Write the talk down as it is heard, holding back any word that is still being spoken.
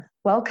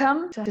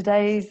Welcome to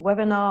today's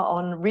webinar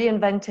on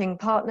reinventing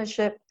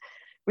partnership,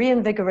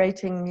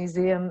 reinvigorating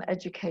museum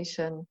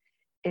education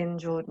in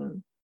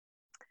Jordan.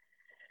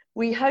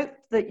 We hope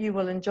that you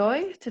will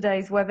enjoy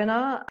today's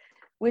webinar.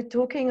 We're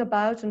talking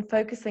about and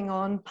focusing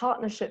on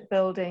partnership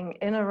building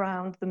in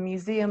around the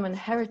museum and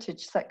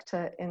heritage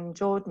sector in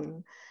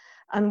Jordan.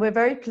 And we're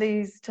very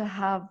pleased to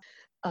have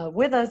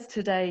with us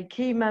today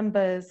key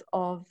members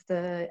of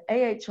the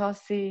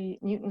AHRC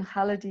Newton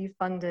Halliday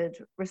funded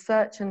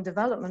research and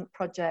development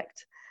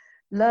project,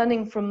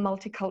 Learning from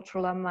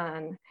Multicultural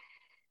Amman,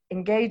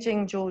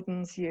 Engaging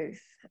Jordan's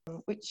Youth,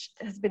 which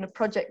has been a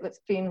project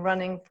that's been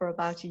running for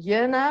about a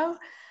year now,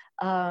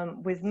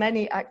 with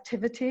many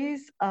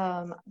activities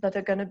that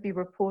are going to be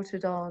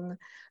reported on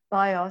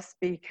by our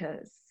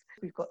speakers.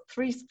 We've got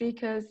 3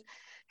 speakers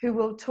who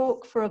will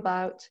talk for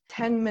about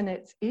 10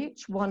 minutes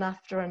each, one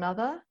after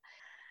another.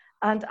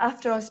 And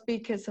after our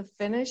speakers have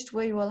finished,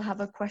 we will have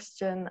a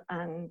question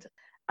and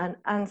an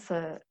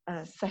answer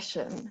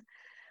session.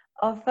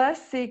 Our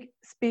first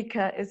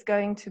speaker is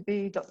going to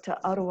be Dr.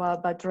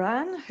 Arwa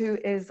Badran, who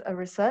is a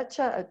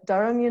researcher at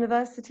Durham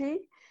University,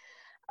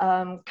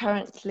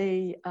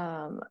 currently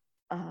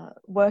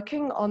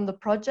working on the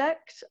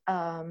project.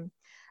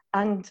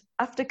 And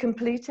after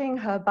completing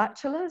her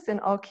bachelor's in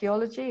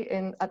archaeology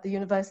at the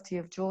University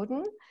of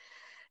Jordan,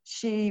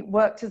 she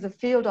worked as a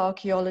field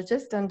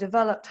archaeologist and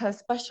developed her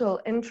special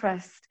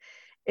interest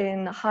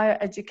in higher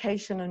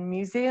education and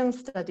museum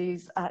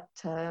studies at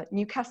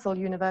Newcastle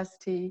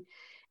University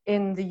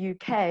in the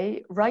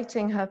UK,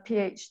 writing her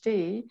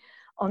PhD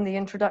on the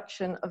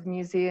introduction of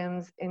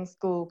museums in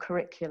school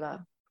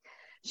curricula.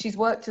 She's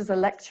worked as a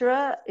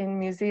lecturer in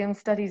museum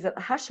studies at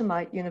the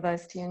Hashemite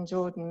University in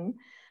Jordan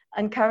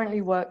and currently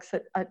works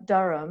at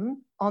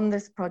Durham on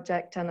this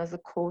project and as a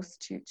course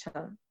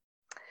tutor.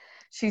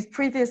 She's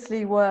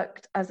previously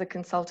worked as a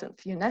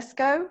consultant for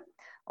UNESCO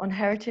on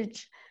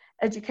heritage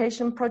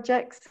education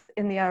projects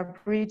in the Arab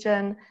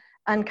region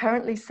and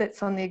currently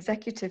sits on the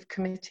executive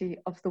committee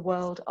of the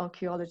World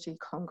Archaeology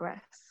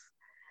Congress.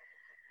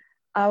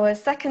 Our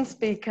second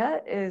speaker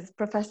is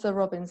Professor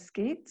Robin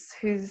Skeets,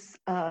 who's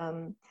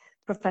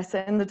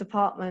professor in the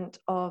Department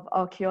of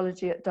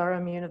Archaeology at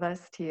Durham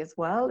University as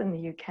well in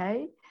the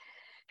UK.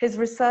 His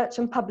research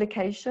and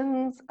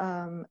publications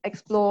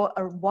explore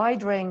a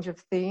wide range of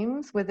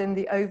themes within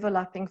the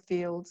overlapping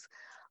fields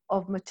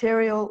of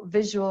material,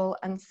 visual,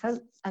 and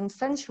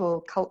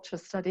sensual culture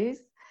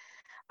studies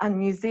and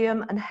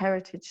museum and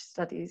heritage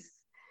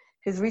studies.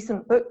 His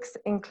recent books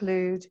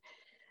include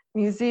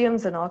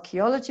Museums and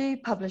Archaeology,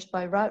 published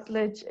by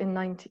Routledge in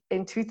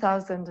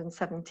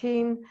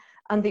 2017,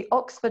 and the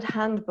Oxford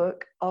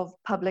Handbook of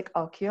Public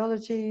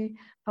Archaeology,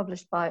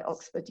 published by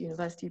Oxford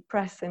University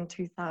Press in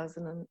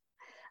 2011.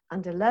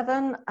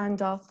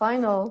 And our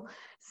final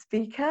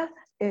speaker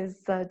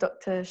is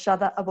Dr.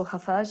 Shada Abu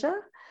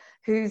Khafaja,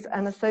 who's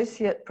an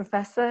associate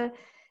professor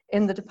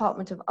in the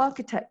Department of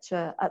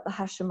Architecture at the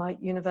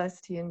Hashemite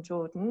University in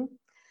Jordan,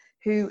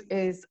 who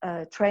is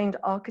a trained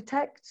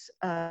architect,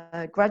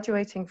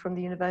 graduating from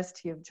the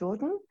University of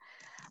Jordan,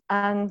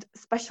 and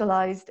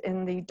specialized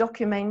in the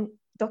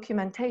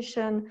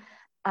documentation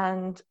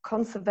and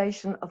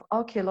conservation of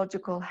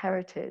archaeological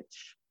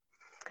heritage.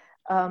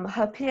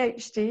 Her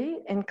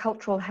PhD in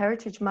cultural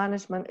heritage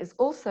management is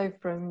also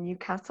from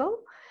Newcastle.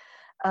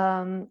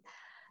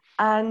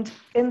 And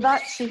in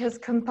that she has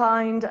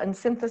combined and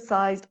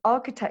synthesized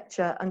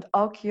architecture and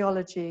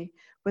archaeology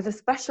with a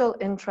special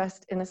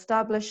interest in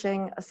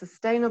establishing a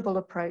sustainable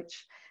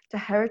approach to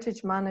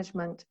heritage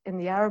management in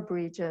the Arab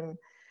region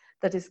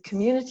that is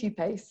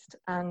community-based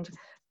and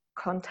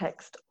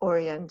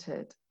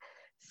context-oriented.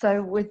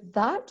 So with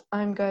that,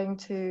 I'm going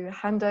to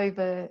hand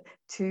over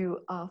to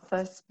our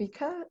first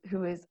speaker,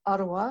 who is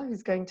Arwa,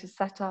 who's going to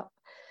set up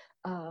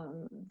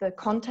the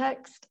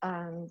context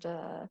and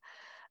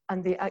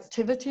the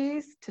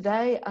activities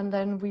today, and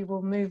then we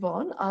will move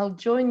on. I'll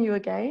join you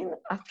again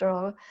after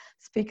our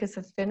speakers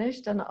have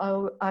finished, and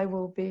I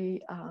will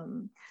be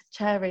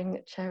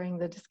chairing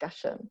the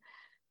discussion.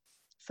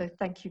 So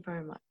thank you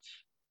very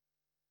much.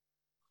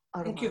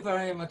 Thank you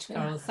very much,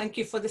 Carol. Thank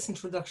you for this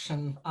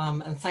introduction,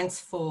 and thanks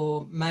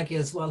for Maggie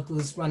as well,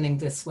 who's running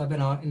this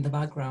webinar in the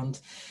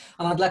background.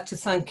 And I'd like to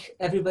thank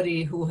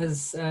everybody who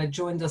has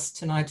joined us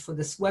tonight for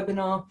this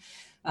webinar.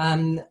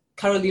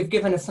 Carol, you've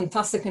given a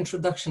fantastic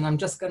introduction. I'm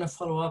just going to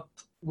follow up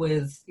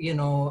with,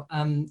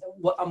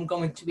 what I'm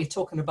going to be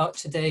talking about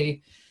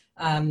today,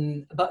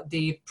 about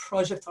the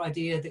project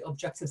idea, the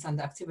objectives and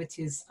the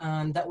activities,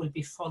 and that will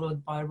be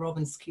followed by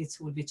Robin Skeets,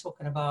 who will be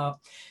talking about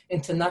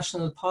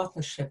international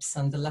partnerships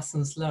and the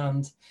lessons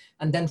learned.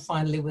 And then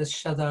finally with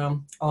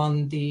Shada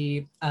on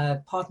the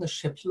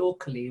partnership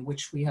locally,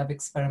 which we have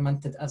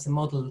experimented as a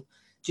model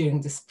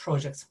during this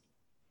project.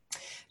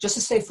 Just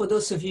to say, for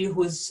those of you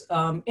who's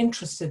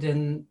interested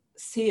in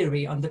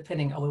theory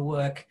underpinning our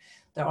work,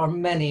 there are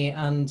many,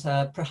 and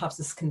perhaps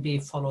this can be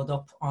followed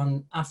up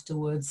on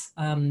afterwards.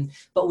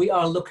 But we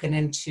are looking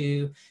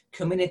into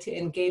community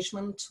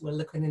engagement. We're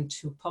looking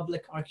into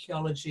public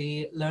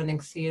archaeology, learning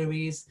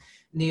theories,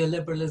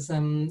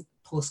 neoliberalism,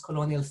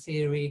 post-colonial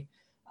theory,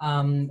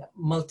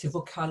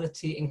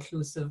 multivocality,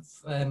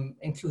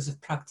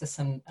 inclusive practice,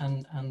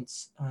 and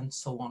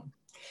so on.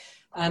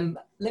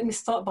 Let me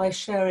start by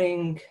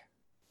sharing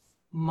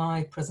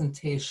my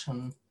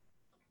presentation.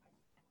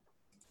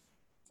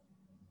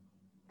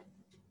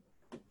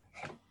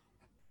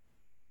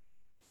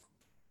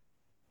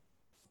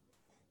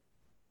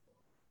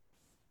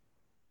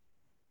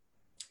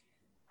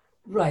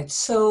 Right,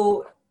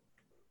 so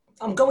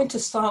I'm going to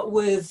start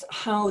with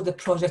how the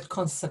project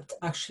concept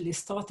actually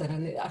started,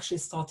 and it actually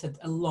started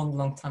a long,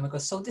 long time ago.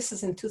 So this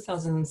is in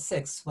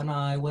 2006 when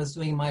I was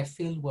doing my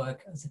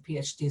fieldwork as a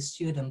PhD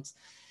student,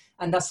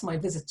 and that's my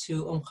visit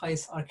to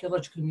Qais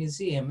Archaeological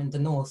Museum in the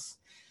north.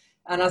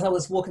 And as I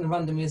was walking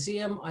around the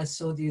museum, I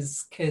saw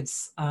these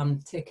kids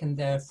taking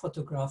their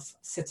photograph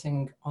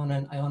sitting on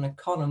an Ionic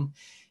column,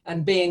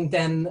 and being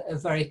then a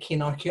very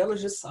keen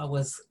archaeologist, I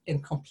was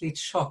in complete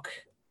shock.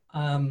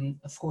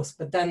 Of course,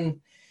 but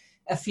then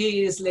a few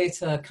years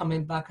later,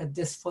 coming back at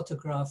this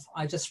photograph,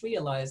 I just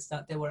realized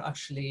that they were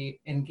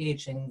actually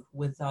engaging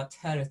with that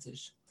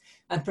heritage.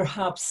 And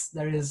perhaps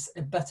there is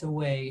a better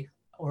way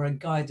or a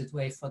guided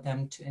way for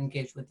them to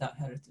engage with that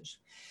heritage.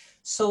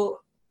 So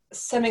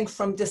stemming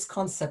from this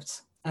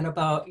concept and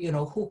about,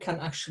 who can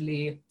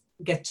actually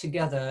get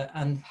together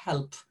and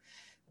help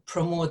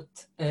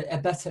promote a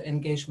better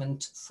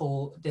engagement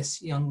for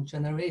this young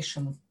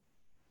generation.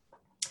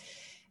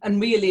 And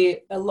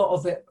really, a lot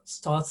of it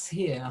starts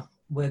here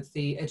with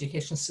the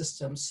education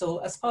system. So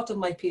as part of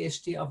my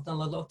PhD, I've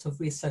done a lot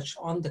of research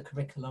on the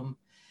curriculum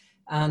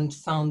and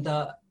found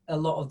that a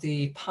lot of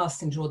the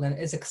past in Jordan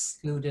is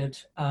excluded.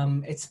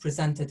 It's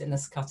presented in a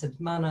scattered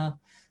manner.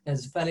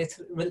 There's very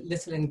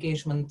little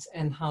engagement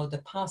in how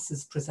the past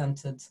is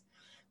presented.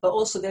 But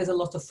also there's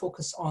a lot of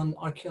focus on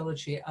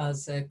archaeology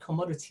as a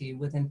commodity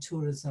within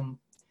tourism.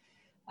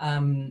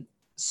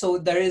 So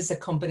there is a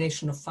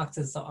combination of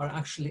factors that are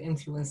actually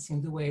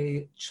influencing the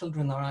way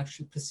children are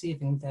actually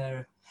perceiving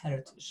their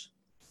heritage.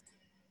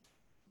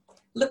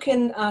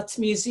 Looking at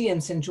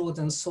museums in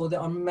Jordan, so there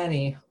are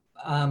many,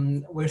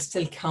 we're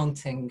still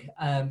counting.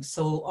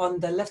 So on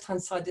the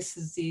left-hand side, this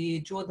is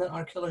the Jordan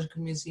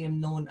Archaeological Museum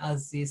known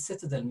as the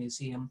Citadel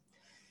Museum.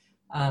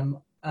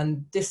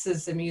 And this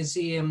is a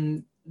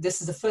museum, this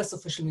is the first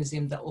official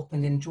museum that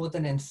opened in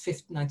Jordan in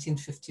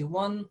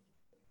 1951.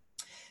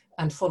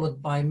 And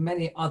followed by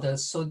many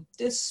others. So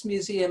this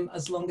museum,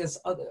 as well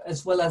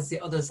as the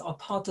others, are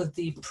part of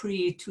the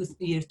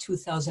pre-year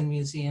 2000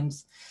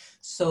 museums.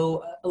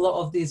 So a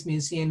lot of these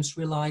museums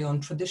rely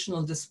on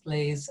traditional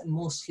displays and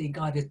mostly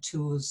guided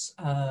tours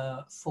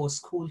for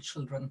school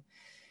children.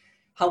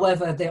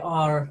 However,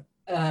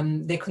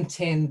 they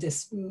contain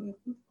this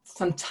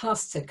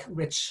fantastic,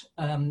 rich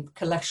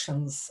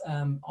collections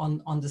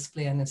on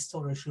display in a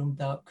storage room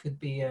that could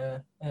be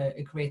a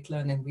great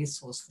learning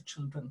resource for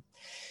children.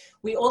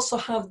 We also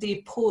have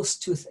the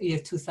post-year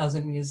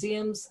 2000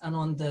 museums, and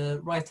on the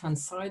right-hand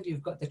side,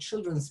 you've got the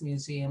Children's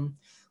Museum,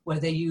 where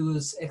they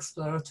use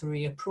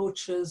exploratory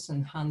approaches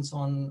and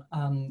hands-on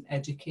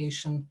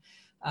education.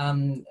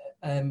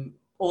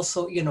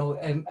 Also,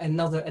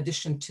 another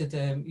addition to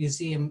the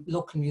museum,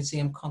 local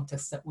museum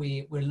context that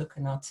we're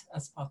looking at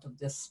as part of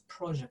this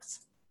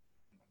project.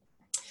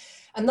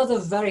 Another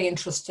very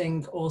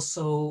interesting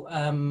also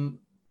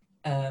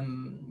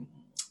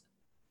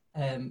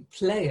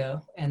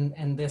player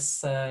in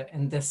this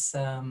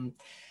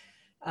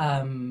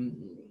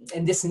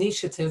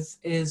initiative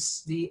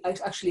is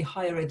actually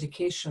higher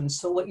education.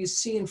 So what you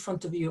see in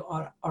front of you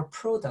are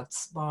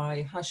products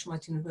by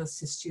Hashemite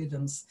University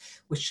students,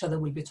 which Shada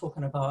will be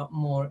talking about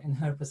more in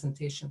her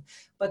presentation.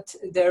 But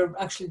they're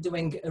actually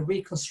doing a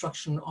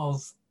reconstruction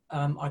of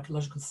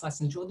archaeological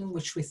sites in Jordan,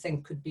 which we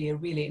think could be a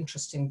really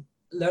interesting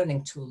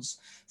learning tools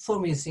for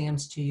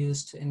museums to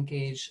use to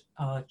engage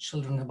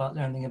children about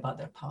learning about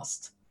their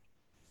past.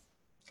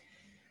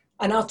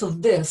 And out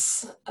of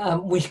this,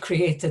 we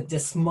created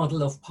this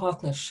model of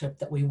partnership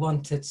that we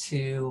wanted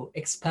to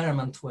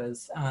experiment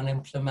with and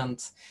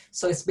implement.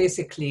 So it's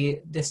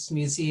basically this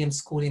museum,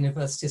 school,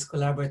 universities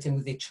collaborating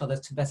with each other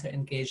to better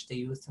engage the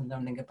youth in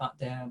learning about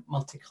their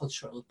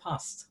multicultural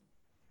past.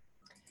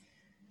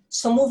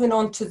 So moving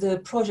on to the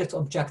project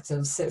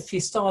objectives, if you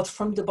start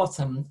from the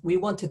bottom, we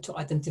wanted to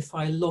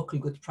identify local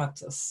good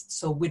practice.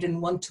 So we didn't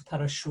want to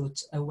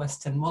parachute a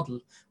Western model.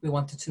 We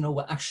wanted to know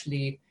what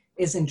actually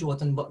is in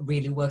Jordan, what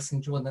really works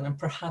in Jordan, and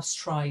perhaps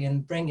try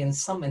and bring in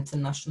some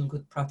international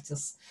good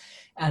practice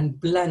and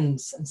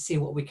blends and see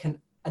what we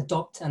can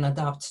adopt and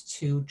adapt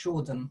to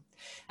Jordan.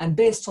 And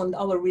based on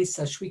our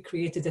research, we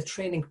created a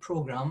training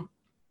program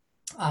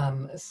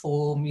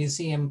for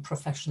museum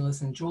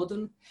professionals in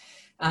Jordan.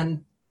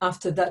 And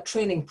after that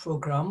training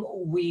program,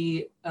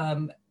 we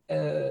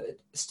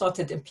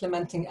started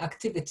implementing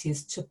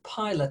activities to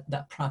pilot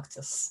that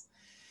practice.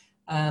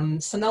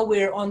 So now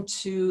we're on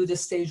to the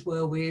stage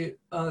where we're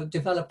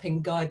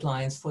developing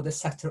guidelines for the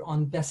sector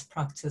on best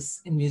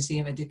practice in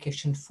museum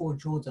education for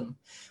Jordan,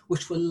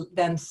 which will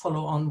then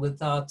follow on with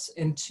that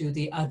into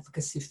the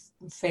advocacy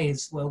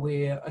phase, where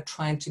we're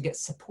trying to get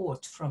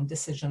support from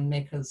decision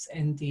makers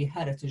in the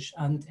heritage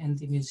and in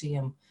the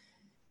museum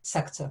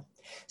sector.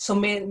 So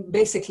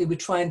basically we're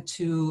trying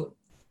to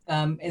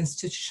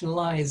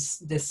institutionalize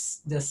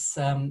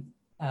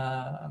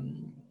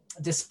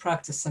this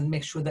practice and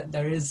make sure that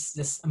there is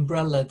this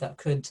umbrella that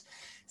could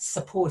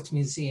support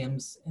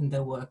museums in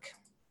their work.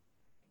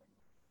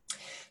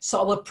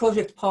 So our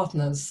project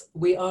partners,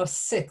 we are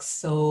 6.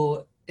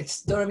 So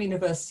it's Durham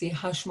University,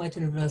 Hashemite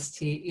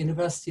University,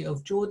 University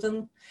of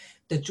Jordan,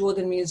 the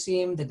Jordan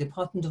Museum, the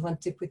Department of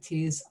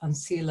Antiquities, and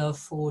CELA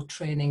for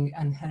Training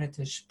and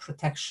Heritage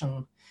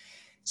Protection.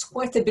 It's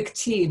quite a big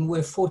team.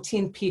 We're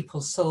 14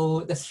 people, so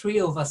the 3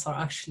 of us are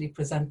actually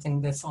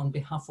presenting this on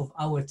behalf of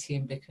our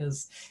team,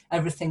 because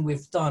everything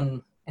we've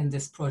done in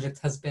this project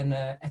has been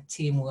a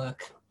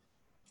teamwork.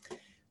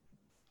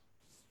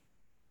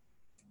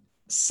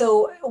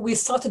 So we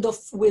started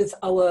off with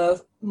our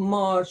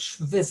March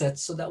visit.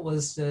 So that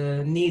was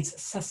the needs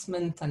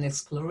assessment and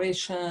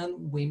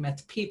exploration. We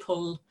met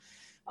people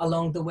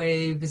along the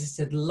way,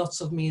 visited lots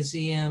of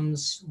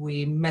museums.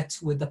 We met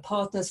with the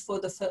partners for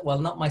the, well,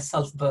 not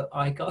myself, but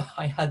I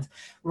had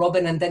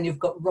Robin, and then you've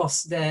got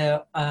Ross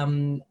there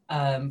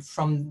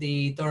from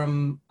the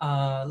Durham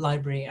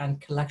Library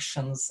and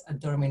Collections at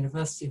Durham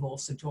University, who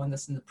also joined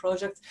us in the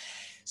project.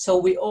 So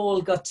we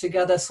all got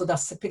together. So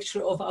that's a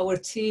picture of our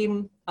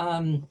team.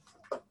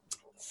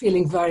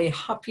 Feeling very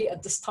happy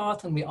at the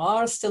start, and we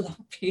are still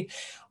happy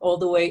all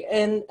the way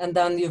in. And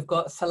then you've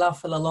got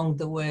falafel along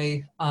the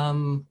way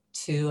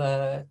to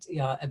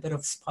a bit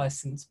of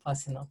spicing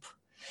up.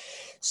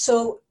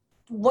 So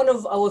one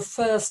of our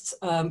first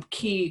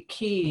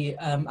key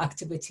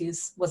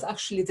activities was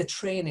actually the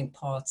training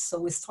part. So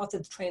we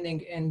started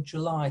training in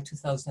July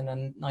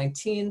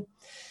 2019.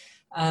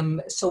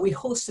 So we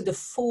hosted a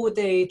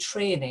 4-day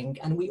training,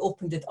 and we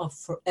opened it up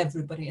for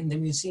everybody in the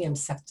museum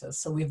sector.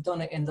 So we've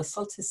done it in the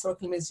Salt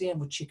Historical Museum,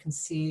 which you can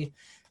see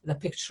the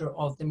picture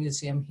of the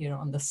museum here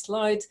on the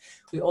slide.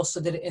 We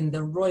also did it in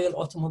the Royal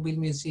Automobile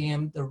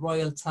Museum, the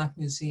Royal Tank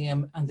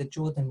Museum, and the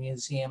Jordan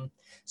Museum.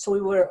 So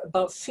we were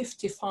about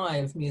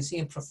 55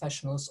 museum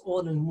professionals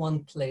all in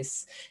one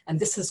place. And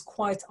this is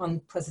quite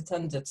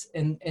unprecedented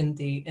in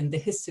the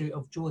history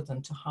of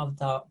Jordan, to have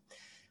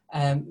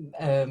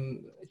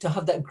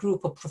that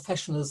group of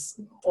professionals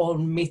all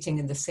meeting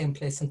in the same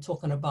place and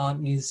talking about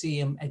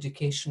museum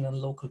education and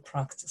local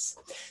practice.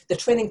 The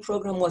training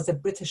program was a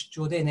British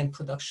Jordanian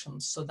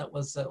production, so that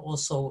was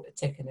also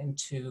taken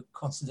into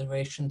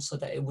consideration so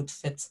that it would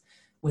fit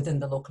within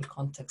the local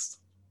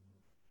context.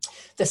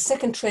 The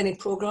second training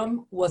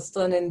program was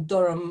done in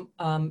Durham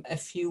a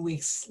few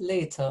weeks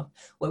later,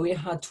 where we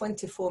had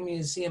 24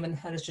 museum and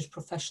heritage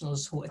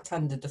professionals who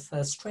attended the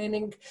first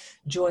training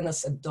join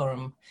us at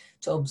Durham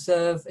to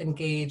observe,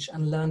 engage,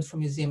 and learn from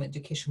museum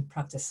education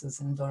practices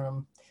in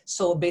Durham.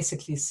 So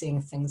basically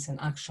seeing things in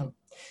action.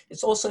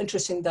 It's also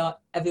interesting that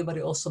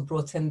everybody also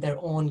brought in their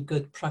own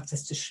good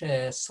practice to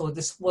share. So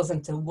this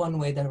wasn't a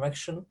one-way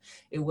direction.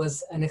 It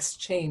was an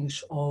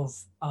exchange of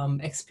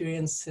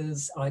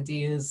experiences,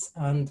 ideas,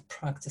 and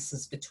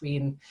practices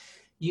between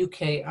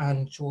UK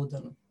and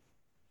Jordan.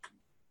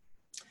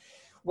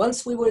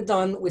 Once we were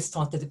done, we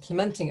started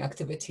implementing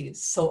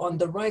activities. So on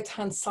the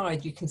right-hand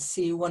side, you can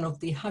see one of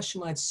the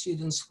Hashemite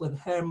students with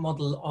her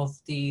model of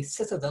the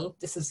citadel.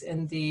 This is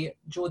in the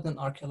Jordan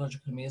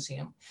Archaeological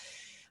Museum,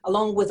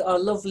 along with our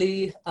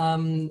lovely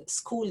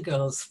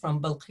schoolgirls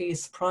from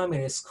Balqis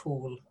Primary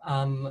School.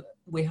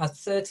 We had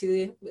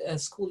 30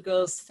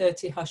 schoolgirls,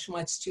 30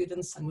 Hashemite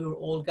students, and we were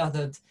all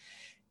gathered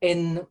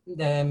in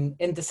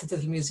the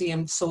Citadel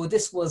Museum. So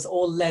this was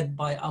all led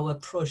by our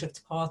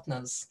project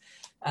partners.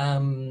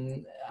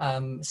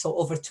 So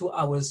over 2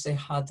 hours, they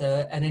had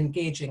an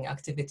engaging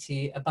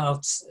activity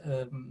about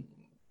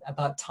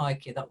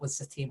Taiki. That was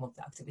the theme of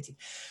the activity.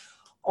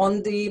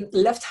 On the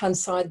left-hand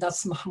side,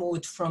 that's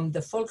Mahmoud from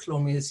the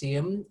Folklore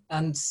Museum.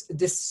 And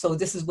this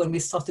is when we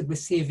started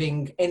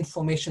receiving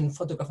information,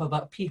 photograph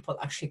about people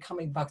actually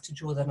coming back to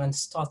Jordan and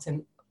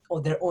starting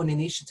their own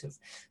initiative.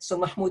 So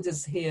Mahmoud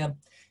is here,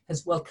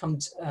 has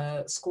welcomed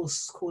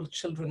school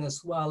children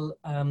as well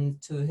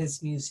to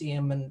his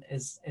museum, and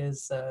is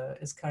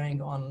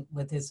carrying on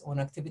with his own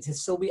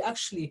activities. So we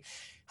actually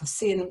have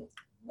seen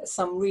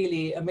some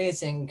really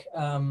amazing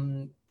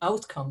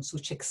outcomes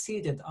which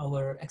exceeded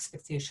our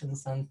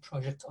expectations and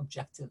project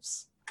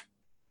objectives.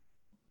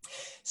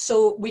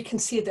 So we can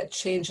see that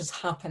change is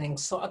happening.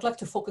 So I'd like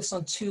to focus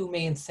on 2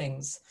 main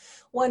things.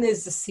 One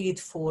is the seed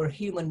for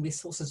human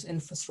resources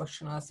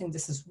infrastructure, and I think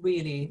this is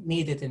really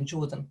needed in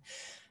Jordan.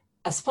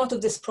 As part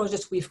of this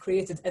project, we've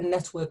created a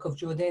network of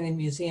Jordanian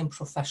museum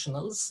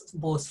professionals,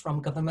 both from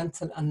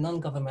governmental and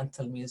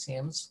non-governmental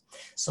museums.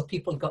 So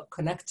people got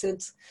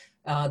connected.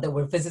 There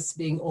were visits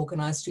being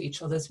organized to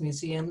each other's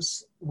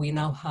museums. We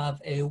now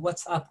have a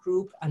WhatsApp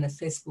group and a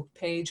Facebook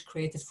page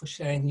created for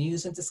sharing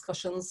news and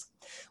discussions.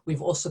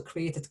 We've also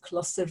created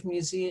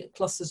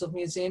clusters of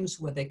museums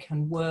where they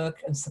can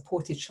work and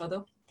support each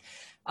other.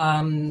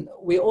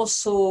 We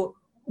also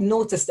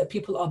notice that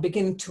people are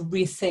beginning to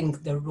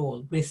rethink their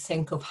role,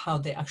 rethink of how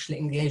they actually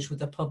engage with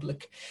the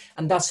public.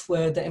 And that's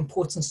where the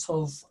importance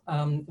of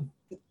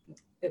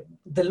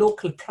the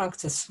local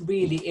practice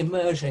really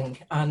emerging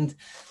and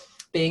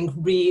being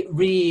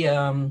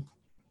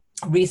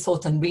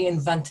rethought and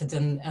reinvented,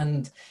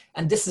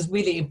 and this is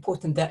really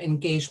important, that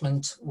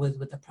engagement with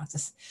the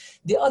practice.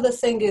 The other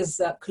thing is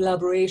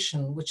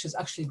collaboration, which is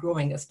actually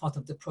growing as part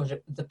of the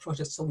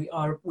project. So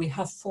we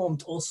have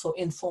formed also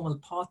informal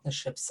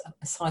partnerships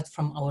aside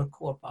from our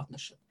core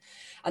partnership,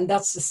 and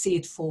that's the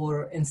seed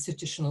for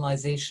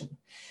institutionalization.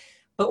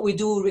 But we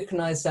do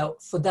recognize that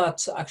for that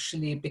to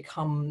actually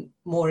become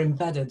more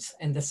embedded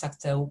in the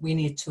sector, we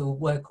need to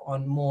work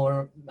on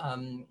more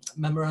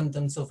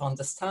memorandums of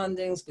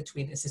understandings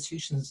between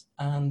institutions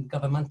and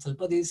governmental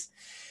bodies,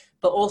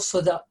 but also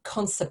the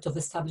concept of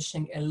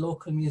establishing a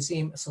local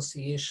museum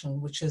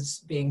association, which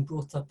is being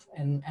brought up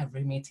in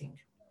every meeting.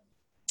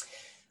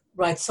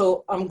 Right,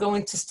 so I'm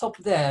going to stop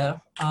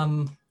there,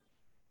 and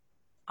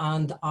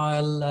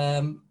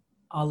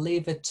I'll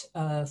leave it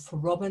for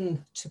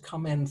Robin to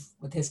come in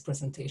with his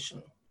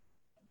presentation.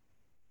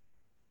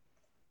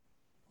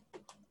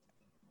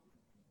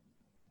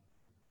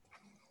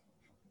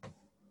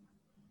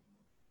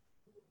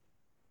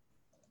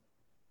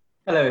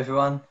 Hello,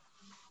 everyone.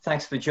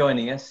 Thanks for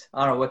joining us.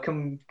 Arawa,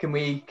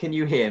 can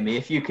you hear me?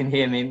 If you can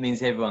hear me, it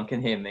means everyone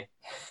can hear me.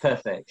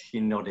 Perfect.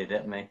 You nodded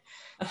at me.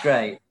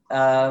 Great.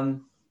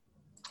 So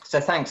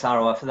thanks,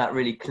 Arawa, for that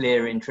really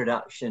clear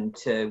introduction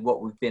to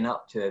what we've been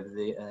up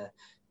to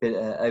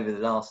over the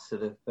last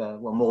sort of,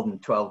 well, more than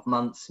 12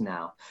 months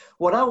now.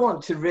 What I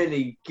want to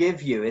really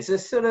give you is a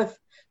sort of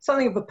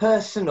something of a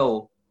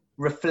personal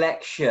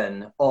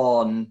reflection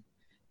on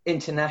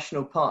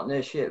international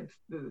partnership,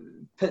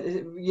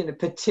 you know,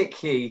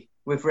 particularly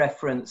with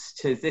reference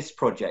to this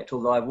project,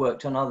 although I've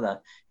worked on other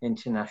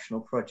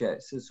international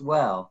projects as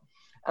well.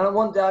 And I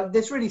want,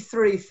 there's really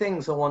three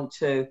things I want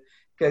to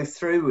go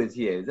through with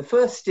you. The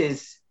first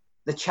is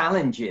the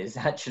challenges,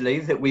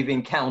 actually, that we've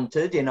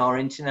encountered in our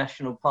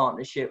international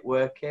partnership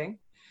working.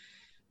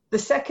 The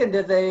second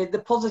are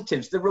the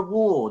positives, the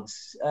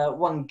rewards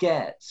one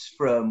gets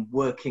from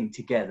working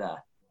together.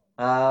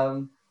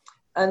 And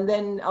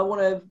then I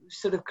want to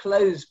sort of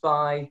close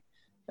by,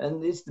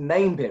 and it's the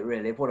main bit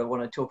really of what I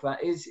want to talk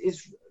about, is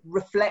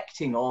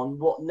reflecting on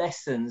what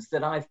lessons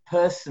that I've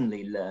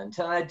personally learned.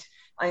 And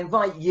I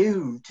invite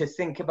you to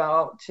think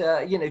about,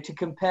 you know, to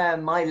compare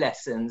my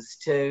lessons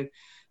to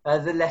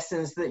the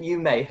lessons that you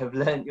may have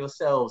learned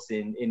yourselves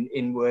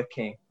in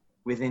working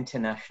with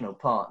international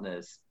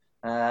partners,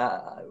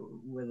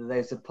 whether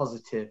those are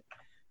positive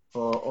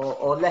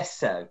or less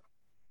so.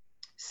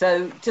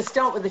 So to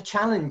start with the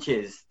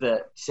challenges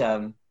that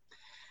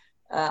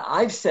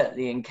I've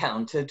certainly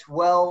encountered,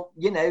 well,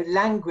 you know,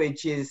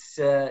 language is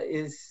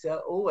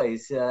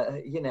always,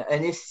 you know,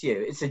 an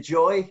issue. It's a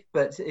joy,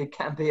 but it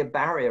can be a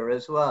barrier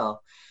as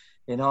well.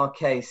 In our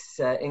case,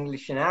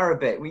 English and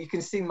Arabic. Well, you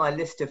can see my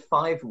list of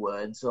 5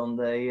 words on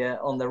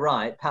the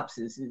right. Perhaps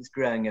it's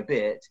growing a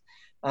bit.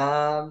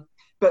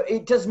 But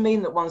it does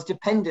mean that one's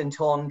dependent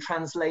on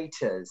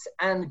translators,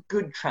 and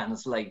good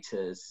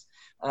translators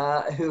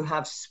who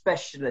have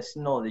specialist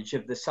knowledge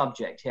of the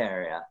subject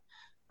area.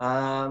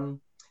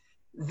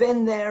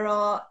 Then there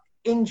are,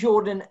 in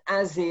Jordan,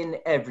 as in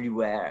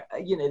everywhere,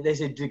 you know,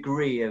 there's a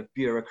degree of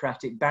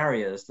bureaucratic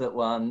barriers that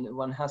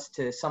one has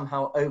to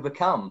somehow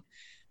overcome.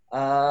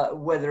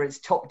 Whether it's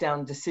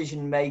top-down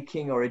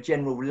decision-making or a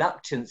general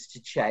reluctance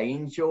to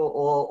change,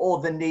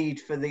 or the need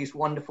for these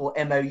wonderful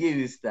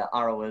MOUs that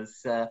Ara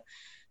was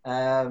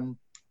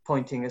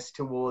pointing us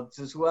towards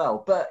as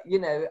well. But, you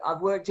know,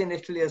 I've worked in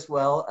Italy as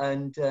well,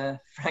 and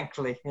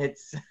frankly,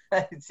 it's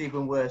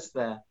even worse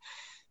there.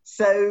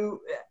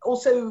 So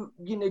also,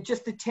 you know,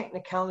 just the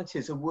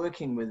technicalities of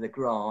working with a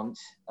grant,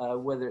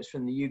 whether it's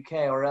from the UK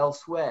or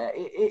elsewhere,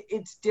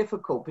 it's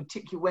difficult,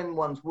 particularly when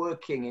one's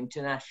working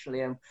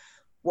internationally, and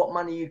what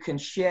money you can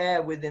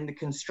share within the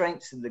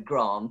constraints of the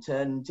grant,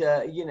 and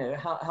you know,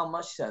 how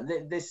much so.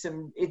 There's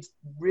some, it's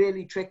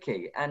really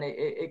tricky, and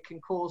it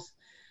can cause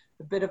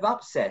a bit of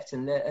upset,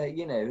 and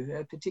you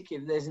know,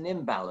 particularly if there's an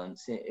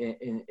imbalance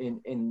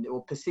in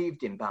or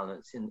perceived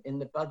imbalance in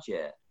the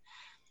budget.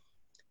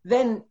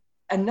 Then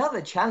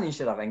another challenge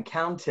that I've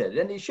encountered,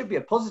 and it should be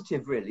a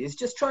positive really, is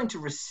just trying to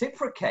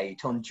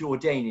reciprocate on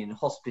Jordanian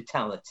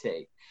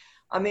hospitality.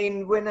 I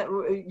mean, when,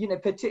 you know,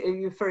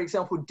 particularly, for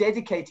example,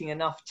 dedicating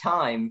enough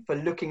time for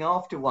looking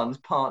after one's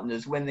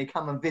partners when they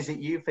come and visit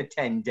you for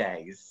 10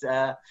 days,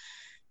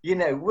 you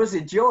know, was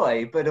a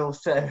joy, but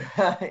also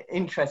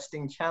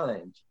interesting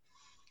challenge.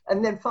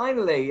 And then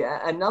finally,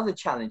 another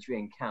challenge we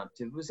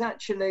encountered was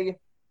actually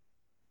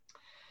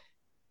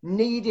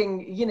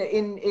needing, you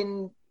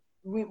know,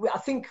 I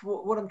think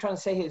what I'm trying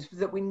to say here is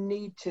that we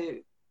need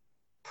to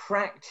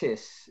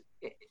practice.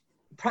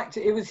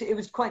 It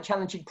was quite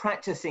challenging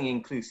practicing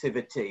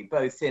inclusivity,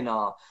 both in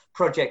our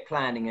project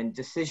planning and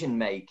decision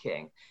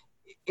making.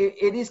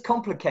 It is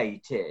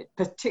complicated,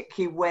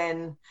 particularly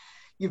when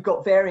you've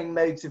got varying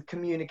modes of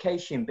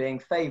communication being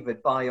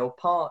favored by your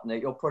partner,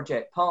 your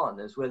project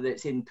partners, whether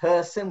it's in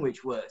person,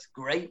 which works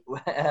great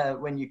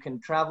when you can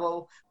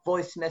travel,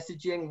 voice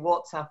messaging,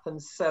 WhatsApp,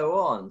 and so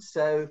on.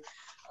 So,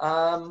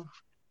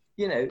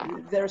 you know,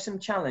 there are some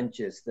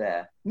challenges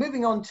there.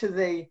 Moving on to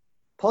the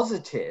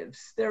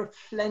positives, there are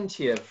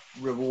plenty of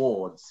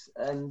rewards.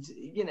 And,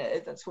 you know,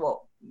 that's what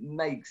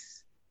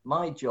makes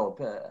my job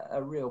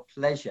a real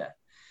pleasure.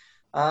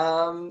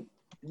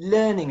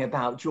 Learning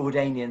about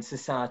Jordanian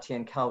society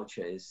and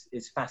culture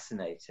is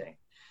fascinating.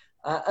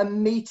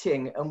 And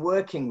meeting and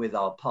working with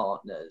our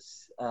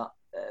partners,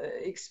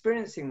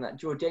 experiencing that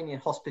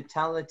Jordanian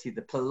hospitality,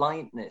 the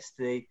politeness,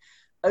 the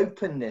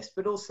openness,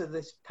 but also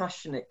this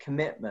passionate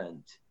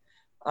commitment.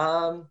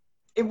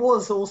 It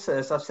was also,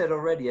 as I've said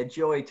already, a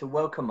joy to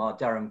welcome our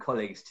Durham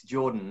colleagues to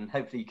Jordan.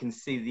 Hopefully you can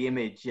see the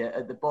image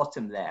at the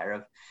bottom there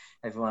of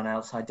everyone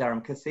outside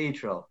Durham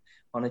Cathedral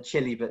on a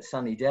chilly but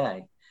sunny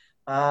day.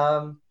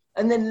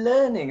 And then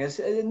learning,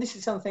 and this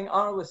is something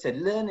Arwa said,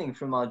 learning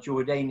from our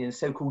Jordanian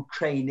so-called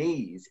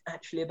trainees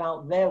actually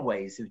about their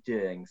ways of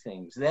doing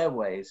things, their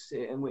ways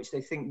in which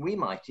they think we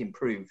might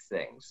improve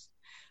things.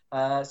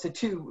 So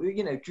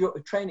you know,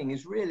 training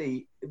is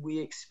really, we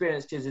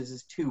experienced it as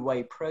a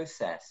two-way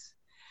process.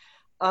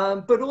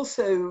 But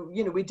also,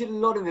 you know, we did a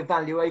lot of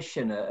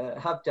evaluation,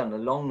 have done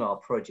along our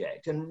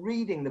project, and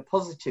reading the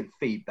positive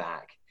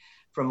feedback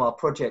from our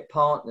project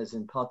partners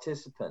and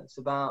participants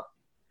about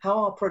how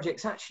our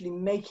project's actually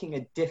making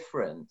a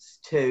difference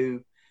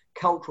to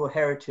cultural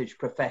heritage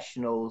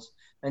professionals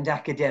and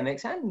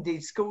academics, and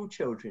indeed school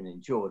children in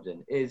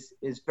Jordan, is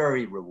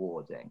very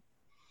rewarding.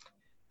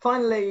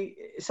 Finally,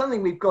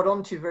 something we've got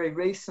onto very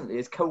recently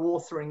is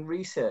co-authoring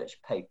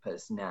research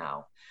papers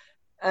now.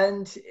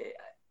 And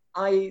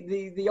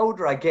the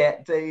older I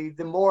get, the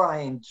more I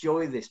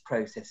enjoy this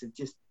process of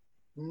just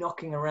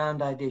knocking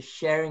around ideas,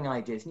 sharing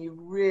ideas, and you're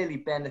really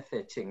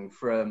benefiting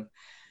from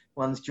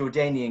one's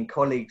Jordanian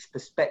colleagues'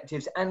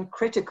 perspectives and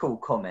critical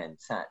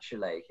comments,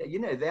 actually. You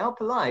know, they are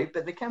polite,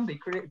 but they can be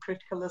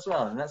critical as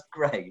well, and that's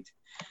great.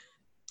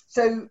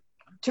 So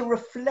to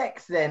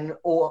reflect then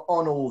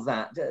on all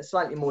that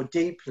slightly more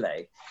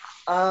deeply,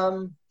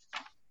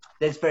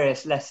 there's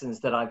various lessons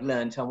that I've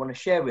learned I want to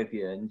share with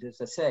you, and as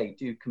I say,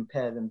 do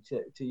compare them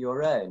to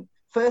your own.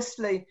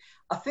 Firstly,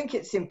 I think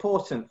it's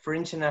important for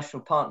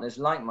international partners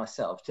like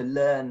myself to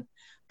learn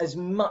as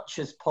much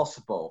as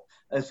possible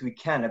as we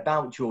can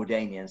about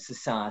Jordanian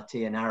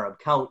society and Arab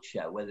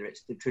culture, whether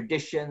it's the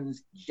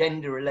traditions,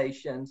 gender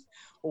relations,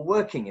 or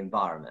working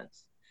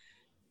environments.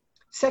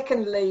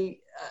 Secondly,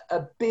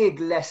 a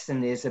big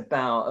lesson is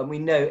about, and we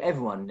know,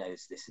 everyone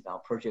knows this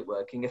about project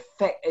working,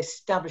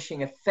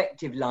 establishing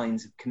effective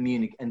lines of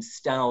and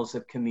styles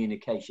of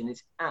communication.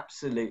 It's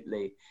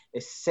absolutely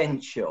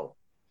essential.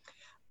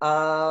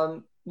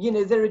 You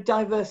know, there are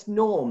diverse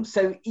norms.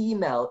 So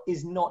email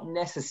is not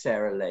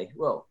necessarily,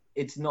 well,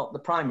 it's not the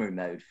primary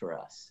mode for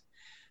us,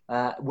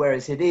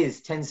 whereas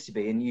it tends to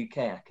be in UK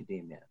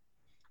academia.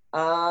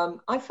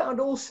 I found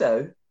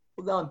also,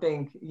 although I'm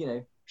being, you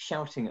know,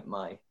 shouting at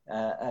my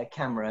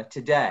camera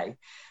today,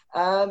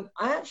 I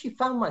actually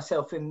found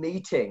myself in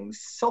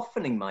meetings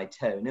softening my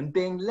tone and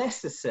being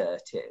less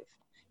assertive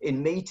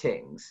in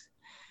meetings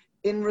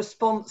in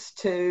response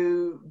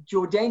to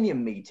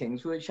Jordanian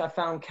meetings, which I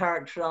found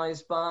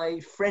characterized by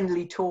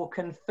friendly talk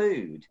and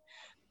food,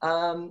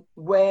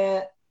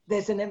 where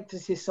there's an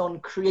emphasis on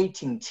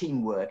creating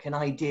teamwork and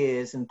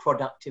ideas and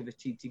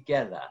productivity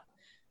together.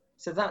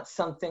 So that's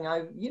something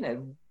I've, you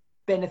know,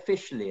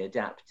 beneficially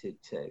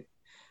adapted to.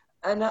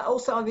 And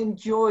also I've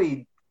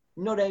enjoyed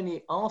not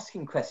only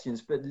asking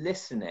questions, but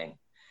listening,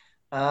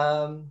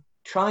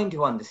 trying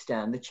to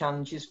understand the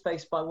challenges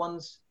faced by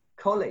one's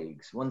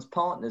colleagues, one's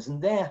partners,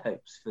 and their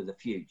hopes for the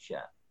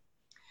future.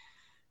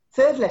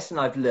 Third lesson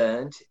I've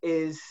learned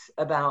is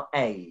about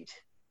aid.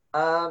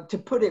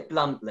 To put it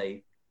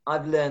bluntly,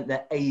 I've learned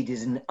that aid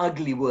is an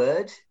ugly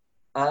word,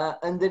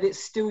 and that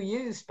it's still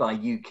used by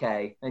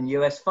UK and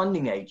US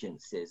funding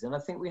agencies. And I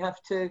think we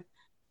have to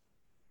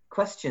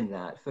question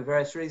that for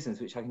various reasons,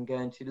 which I can go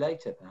into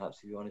later, perhaps,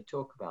 if you want to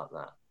talk about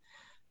that.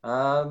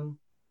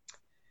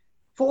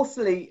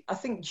 Fourthly, I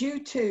think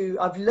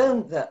I've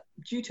learned that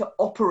due to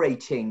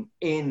operating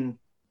in,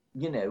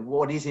 you know,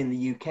 what is in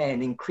the UK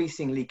an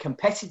increasingly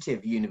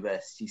competitive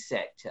university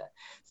sector,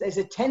 there's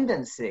a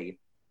tendency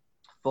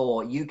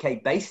for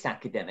UK-based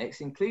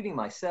academics, including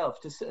myself,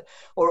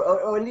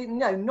 or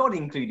no, not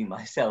including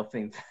myself,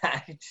 in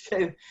fact,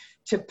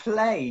 to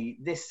play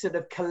this sort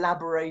of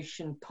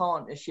collaboration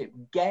partnership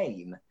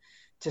game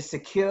to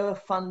secure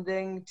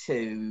funding,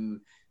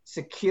 to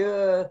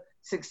secure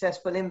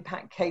successful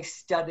impact case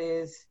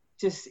studies,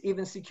 to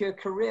even secure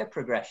career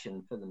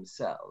progression for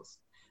themselves.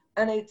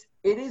 And it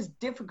is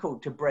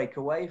difficult to break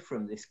away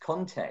from this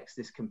context,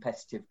 this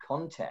competitive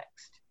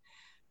context.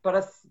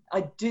 But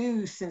I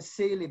do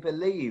sincerely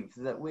believe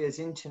that we as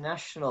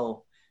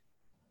international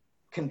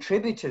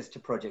contributors to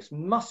projects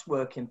must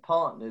work in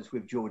partners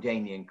with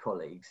Jordanian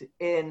colleagues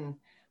in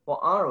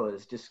what Arwa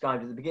has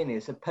described at the beginning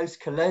as a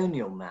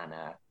post-colonial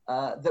manner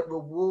that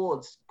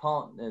rewards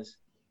partners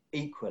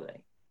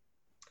equally.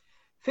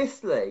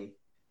 Fifthly,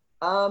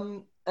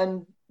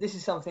 and this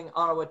is something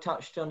Arwa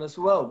touched on as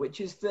well,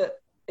 which is that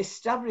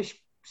established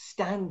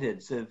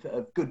standards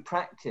of good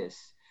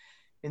practice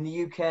in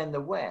the UK and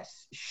the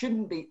West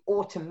shouldn't be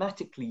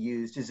automatically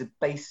used as a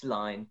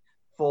baseline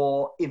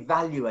for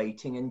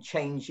evaluating and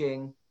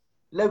changing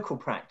local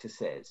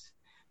practices.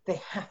 They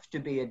have to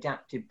be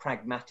adapted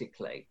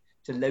pragmatically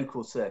to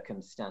local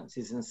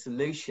circumstances and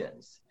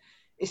solutions,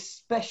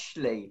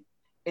 especially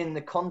in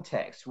the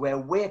context where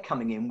we're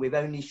coming in with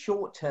only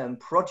short-term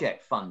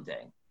project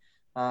funding.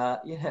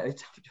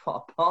 It's up to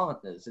our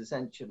partners,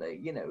 essentially,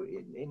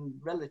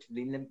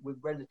 with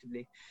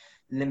relatively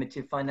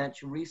limited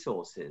financial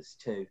resources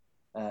to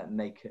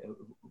make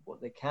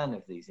what they can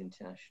of these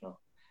international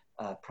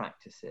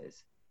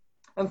practices.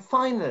 And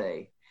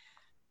finally,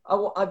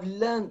 I've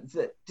learned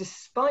that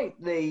despite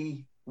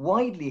the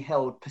widely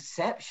held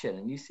perception,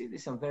 and you see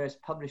this on various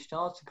published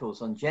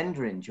articles on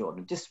gender in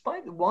Jordan,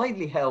 despite the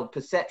widely held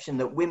perception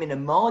that women are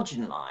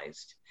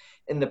marginalized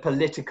in the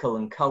political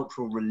and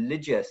cultural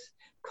religious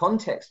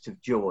context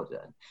of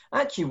Jordan,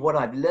 actually what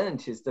I've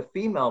learned is the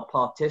female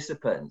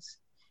participants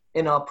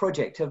in our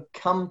project have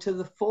come to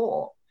the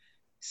fore,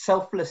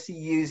 selflessly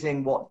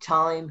using what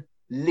time,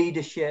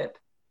 leadership,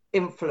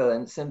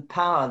 influence and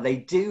power they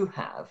do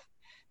have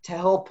to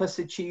help us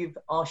achieve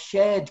our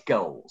shared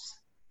goals.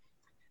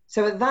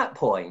 So at that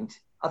point,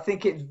 I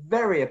think it's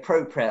very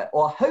appropriate,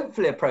 or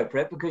hopefully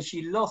appropriate, because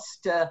she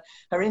lost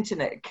her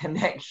internet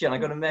connection. I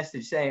got a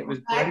message saying it was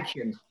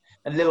broken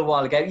a little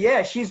while ago.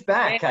 Yeah, she's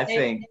back, I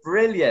think.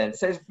 Brilliant.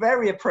 So it's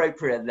very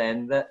appropriate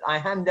then that I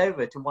hand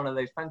over to one of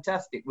those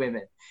fantastic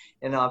women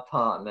in our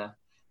partner.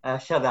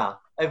 Shada,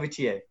 over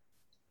to you.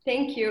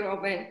 Thank you,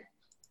 Robin.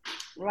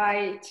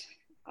 Right.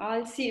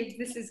 I'll see if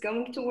this is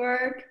going to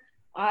work.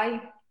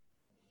 Can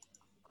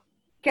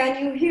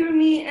you hear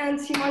me and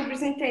see my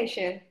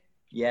presentation?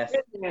 Yes.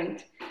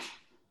 Brilliant.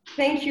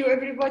 Thank you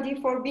everybody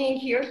for being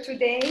here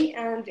today.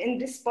 And in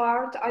this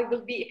part, I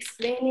will be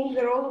explaining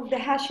the role of the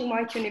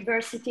Hashemite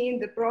University in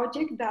the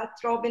project that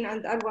Robin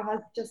and Arwa has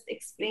just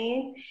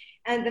explained,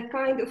 and the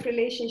kind of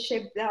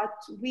relationship that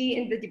we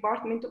in the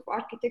Department of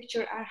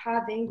Architecture are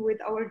having with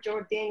our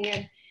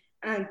Jordanian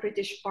and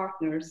British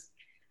partners.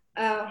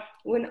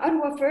 When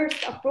Arwa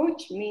first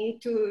approached me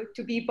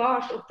to be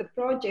part of the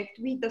project,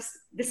 we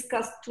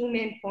discussed two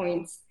main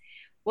points.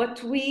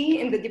 What we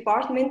in the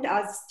department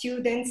as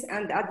students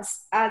and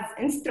as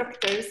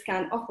instructors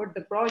can offer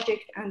the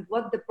project, and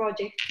what the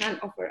project can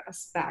offer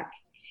us back.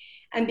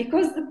 And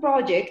because the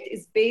project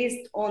is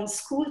based on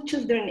school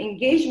children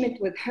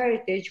engagement with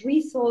heritage,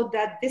 we thought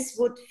that this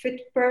would fit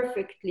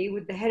perfectly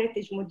with the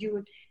heritage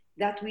module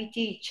that we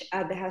teach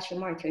at the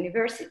Hashemite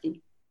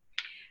University.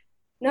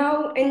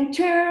 Now, in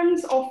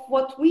terms of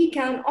what we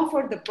can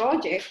offer the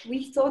project,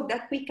 we thought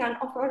that we can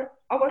offer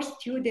our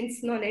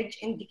students knowledge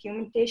in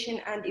documentation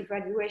and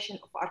evaluation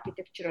of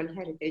architectural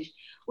heritage.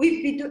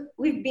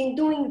 We've been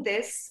doing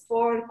this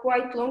for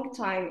quite a long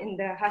time in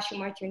the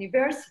Hashemite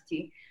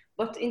University,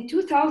 but in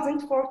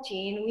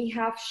 2014, we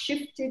have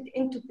shifted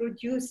into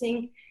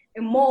producing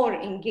a more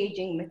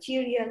engaging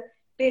material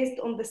based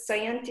on the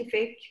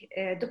scientific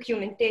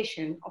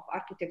documentation of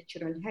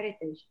architectural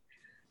heritage.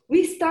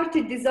 We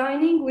started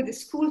designing with the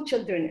school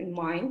children in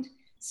mind,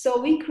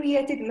 so we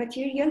created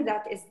material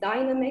that is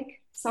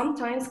dynamic,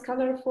 sometimes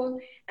colorful,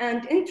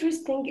 and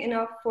interesting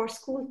enough for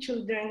school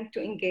children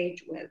to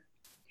engage with.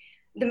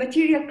 The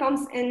material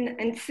comes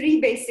in three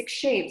basic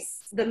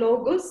shapes. The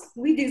logos,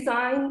 we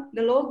designed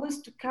the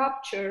logos to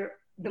capture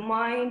the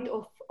mind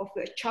of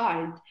a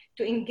child,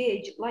 to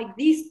engage, like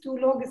these two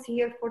logos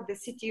here for the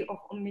city of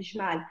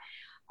Jmal.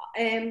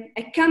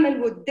 A camel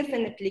would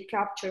definitely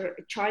capture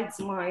a child's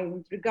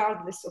mind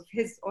regardless of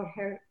his or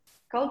her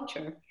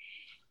culture.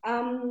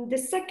 The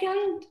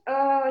second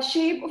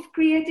shape of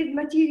creative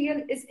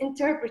material is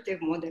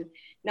interpretive model.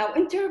 Now,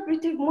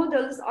 interpretive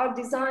models are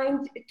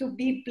designed to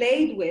be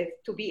played with,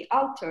 to be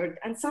altered,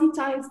 and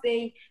sometimes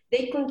they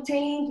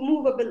contain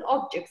movable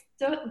objects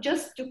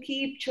just to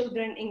keep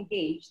children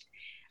engaged.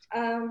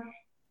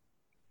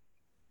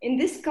 In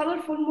this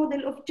colorful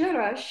model of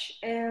Jarash,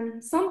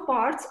 some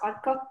parts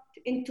are cut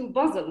into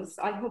puzzles.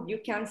 I hope you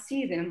can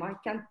see them. I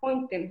can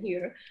point them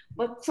here,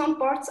 but some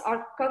parts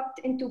are cut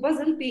into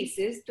puzzle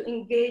pieces to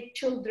engage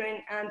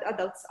children and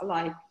adults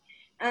alike,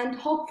 and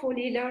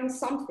hopefully learn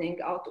something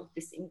out of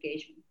this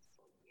engagement.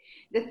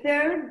 The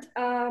third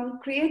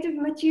creative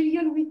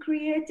material we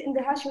create in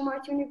the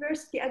Hashemite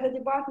University at the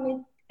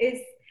department is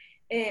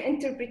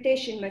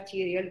interpretation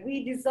material.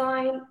 We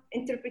design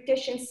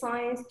interpretation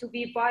science to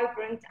be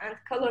vibrant and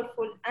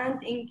colorful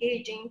and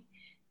engaging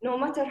no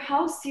matter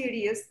how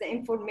serious the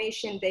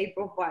information they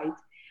provide.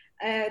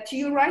 To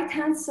your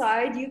right-hand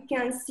side, you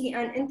can see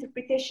an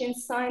interpretation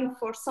sign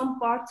for some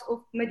parts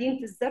of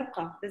Madinat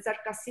al-Zarqa, the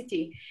Zarqa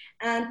city.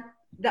 And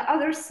the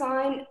other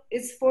sign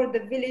is for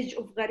the village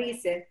of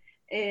Gharise,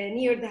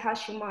 near the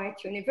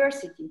Hashemite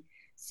University.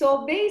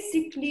 So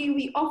basically,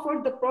 we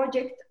offer the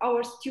project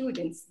our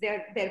students,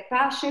 their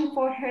passion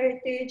for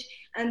heritage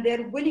and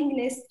their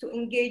willingness to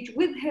engage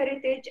with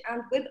heritage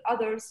and with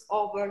others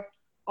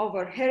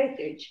over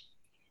heritage.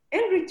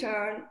 In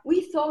return,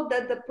 we thought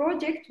that the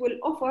project will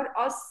offer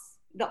us,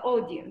 the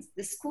audience,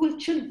 the school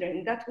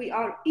children that we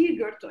are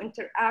eager to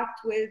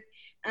interact with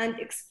and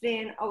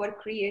explain our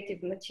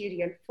creative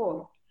material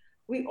for.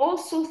 We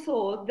also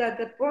thought that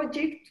the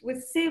project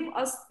would save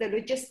us the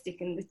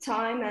logistic and the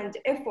time and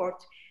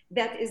effort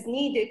that is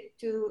needed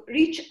to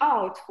reach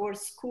out for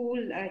school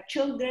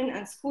children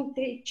and school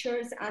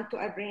teachers and to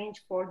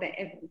arrange for the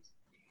event.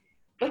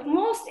 But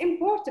most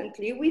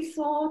importantly, we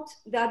thought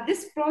that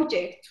this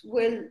project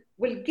will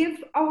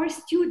give our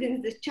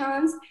students the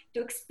chance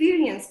to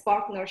experience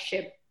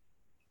partnership.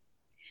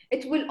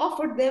 It will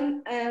offer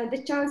them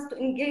the chance to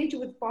engage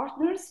with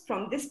partners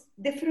from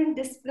different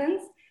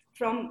disciplines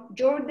from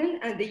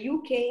Jordan and the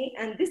UK,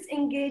 and this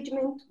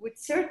engagement would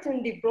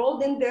certainly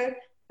broaden their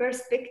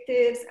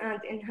perspectives and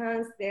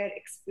enhance their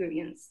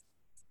experience.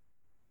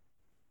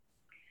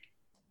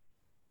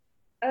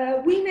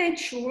 We made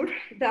sure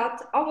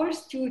that our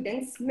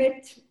students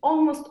met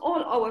almost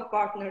all our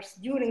partners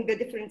during the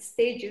different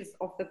stages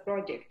of the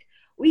project.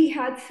 We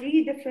had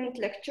 3 different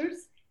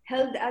lectures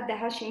held at the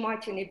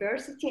Hashemite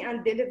University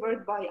and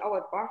delivered by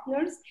our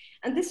partners.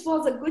 And this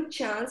was a good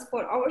chance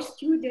for our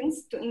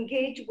students to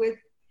engage with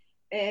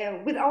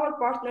our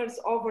partners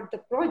over the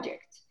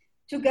project.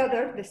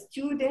 Together, the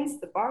students,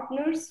 the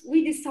partners,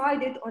 we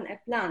decided on a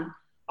plan.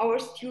 Our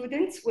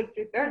students will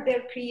prepare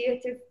their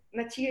creative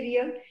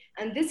material,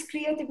 and this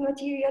creative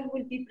material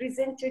will be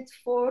presented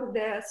for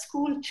the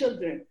school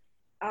children.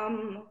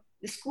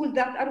 The school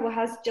that Arwa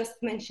has just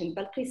mentioned,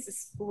 Balqis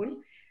School.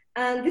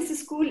 And this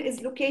school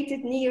is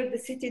located near the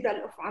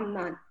citadel of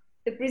Amman.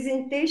 The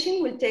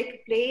presentation will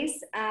take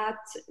place at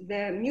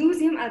the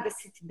museum at the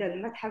citadel,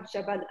 Mathaf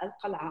Jabal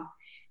al-Qal'a.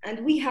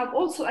 And we have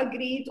also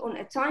agreed on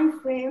a time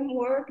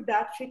framework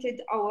that fitted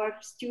our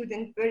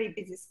student very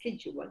busy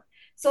schedule.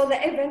 So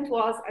the event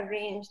was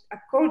arranged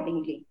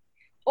accordingly.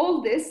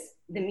 All this,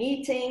 the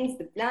meetings,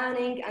 the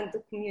planning, and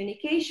the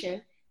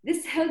communication,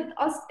 this helped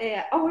us,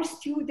 our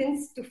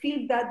students to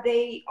feel that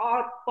they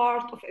are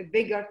part of a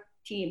bigger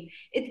team.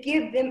 It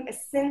gave them a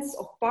sense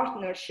of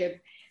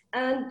partnership.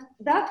 And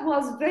that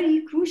was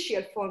very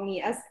crucial for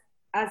me as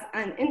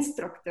an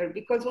instructor,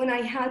 because when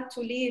I had to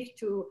leave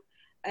to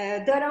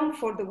Durham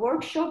for the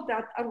workshop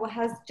that Arwa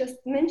has just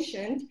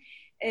mentioned,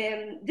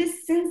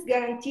 this sense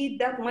guaranteed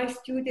that my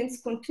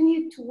students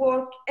continued to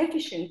work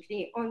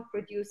efficiently on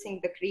producing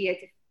the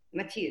creative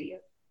material.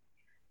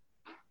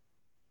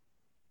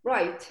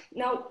 Right,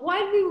 now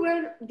while we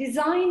were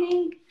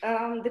designing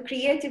the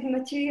creative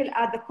material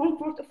at the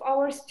comfort of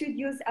our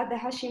studios at the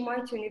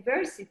Hashemite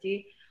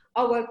University,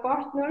 our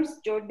partners,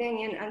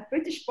 Jordanian and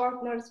British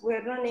partners,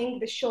 were running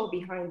the show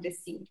behind the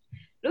scenes.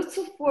 Lots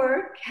of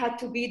work had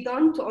to be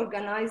done to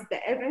organize the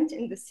event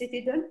in the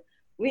Citadel.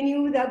 We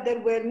knew that there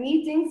were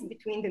meetings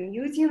between the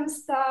museum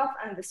staff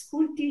and the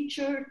school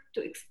teachers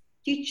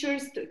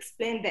to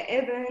explain the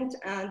event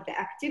and the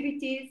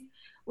activities.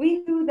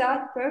 We knew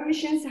that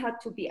permissions had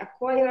to be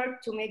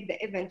acquired to make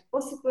the event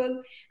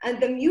possible,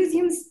 and the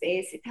museum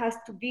space, it has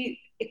to be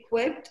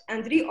equipped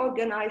and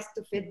reorganized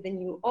to fit the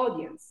new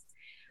audience.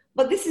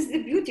 But this is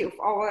the beauty of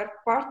our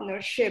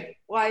partnership.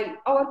 While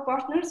our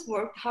partners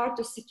worked hard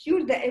to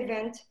secure the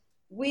event,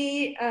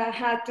 we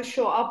had to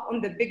show up on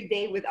the big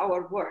day with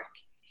our work.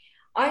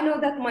 I know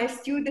that my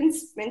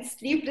students spent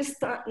sleepless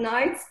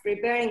nights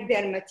preparing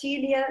their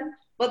material,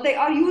 but they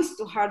are used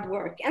to hard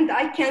work, and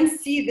I can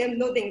see them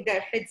nodding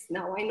their heads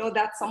now. I know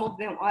that some of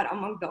them are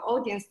among the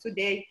audience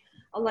today,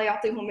 Allah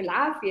ya'tihum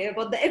al-afiyah,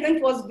 but the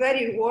event was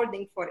very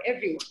rewarding for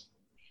everyone.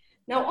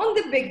 Now, on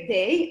the big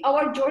day,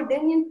 our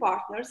Jordanian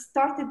partners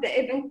started the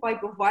event by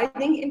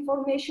providing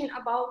information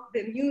about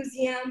the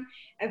museum.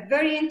 A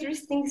very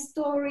interesting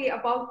story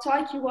about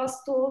Taiki was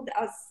told,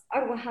 as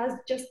Arwa has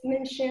just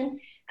mentioned,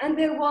 and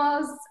there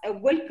was a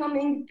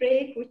welcoming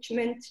break, which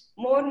meant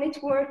more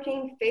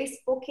networking,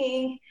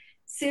 Facebooking,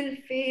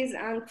 selfies,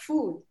 and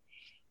food.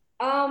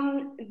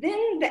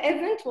 Then the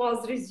event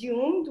was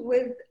resumed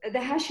with the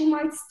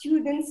Hashemite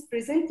students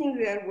presenting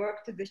their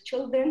work to the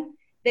children.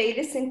 They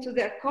listened to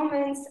their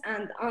comments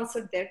and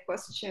answered their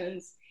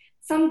questions.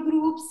 Some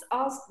groups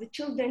asked the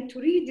children to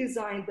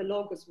redesign the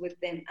logos with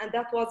them, and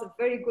that was a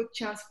very good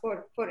chance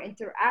for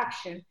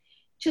interaction.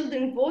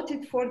 Children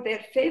voted for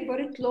their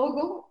favorite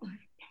logo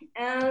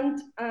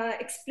and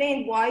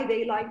explained why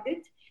they liked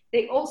it.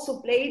 They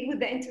also played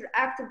with the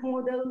interactive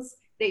models.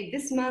 They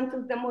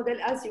dismantled the model,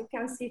 as you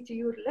can see to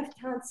your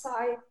left-hand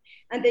side,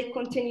 and they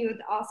continued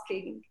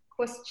asking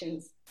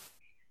questions.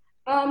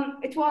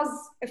 It was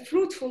a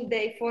fruitful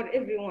day for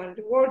everyone,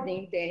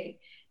 rewarding day.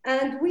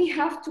 And we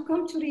have to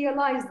come to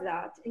realize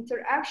that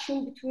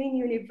interaction between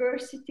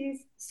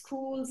universities,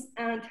 schools,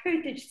 and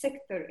heritage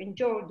sector in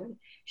Jordan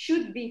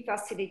should be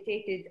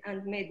facilitated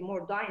and made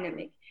more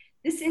dynamic.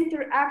 This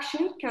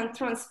interaction can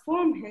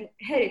transform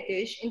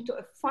heritage into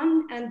a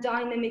fun and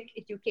dynamic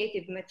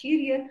educative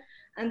material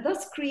and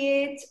thus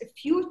create a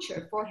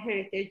future for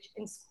heritage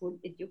in school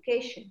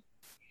education.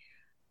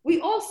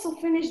 We also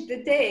finished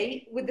the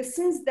day with the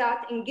sense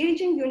that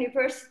engaging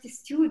university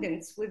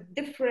students with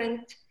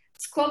different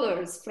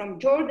scholars from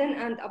Jordan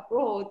and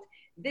abroad,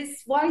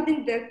 this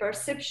widened their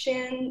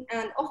perception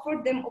and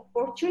offered them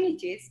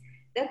opportunities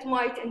that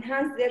might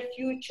enhance their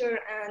future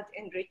and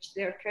enrich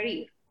their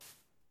career.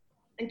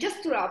 And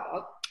just to wrap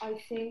up, I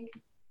think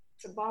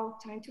it's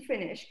about time to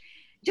finish.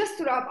 Just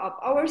to wrap up,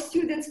 our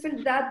students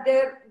felt that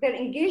their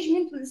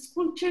engagement with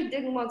school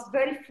children was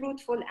very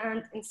fruitful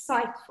and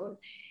insightful.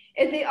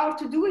 If they are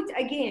to do it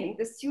again,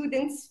 the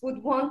students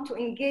would want to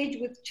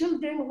engage with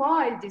children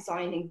while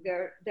designing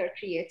their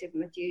creative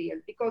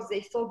material because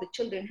they thought the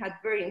children had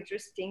very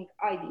interesting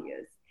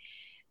ideas.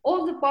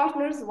 All the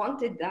partners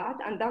wanted that,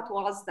 and that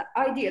was the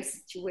ideal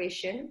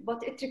situation,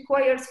 but it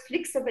requires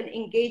flexible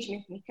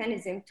engagement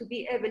mechanism to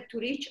be able to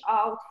reach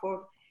out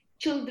for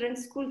children,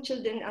 school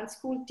children, and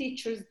school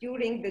teachers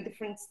during the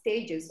different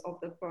stages of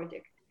the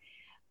project.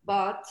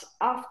 But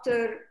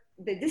after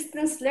the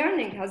distance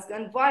learning has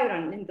gone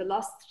viral in the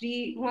last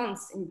 3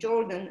 months in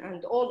Jordan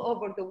and all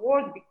over the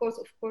world because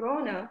of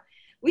Corona,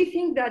 we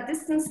think that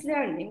distance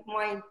learning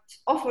might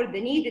offer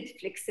the needed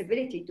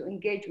flexibility to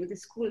engage with the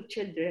school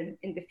children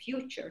in the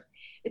future.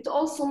 It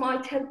also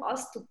might help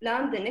us to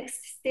plan the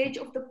next stage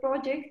of the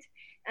project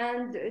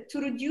and to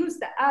reduce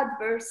the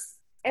adverse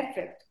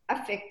effects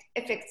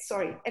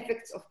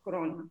of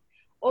Corona.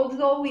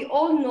 Although we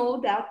all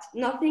know that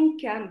nothing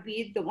can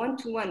beat the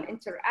one-to-one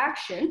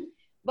interaction,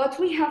 but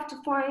we have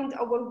to find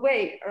our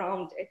way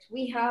around it.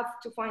 We have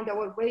to find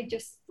our way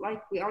just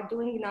like we are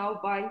doing now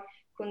by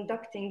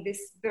conducting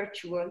this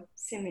virtual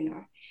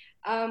seminar.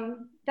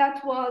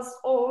 That was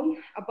all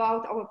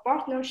about our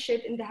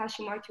partnership in the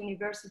Hashemite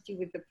University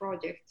with the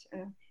project.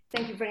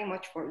 Thank you very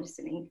much for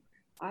listening.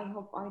 I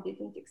hope I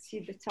didn't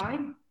exceed the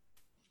time.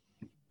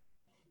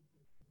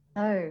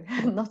 No,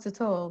 not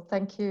at all.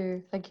 Thank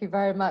you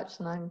very much.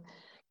 And I'm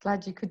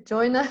glad you could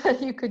join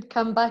us. You could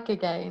come back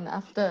again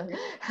after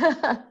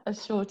a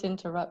short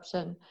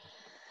interruption.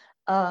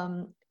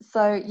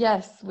 So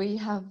yes, we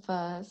have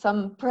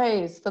some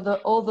praise for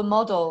all the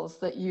models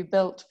that you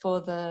built for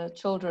the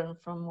children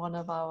from one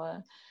of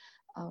our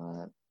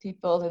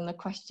people in the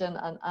question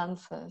and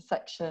answer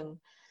section.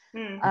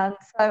 And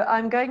so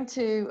I'm going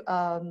to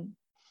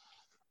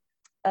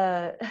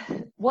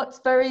what's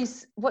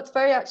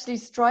very actually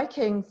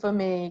striking for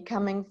me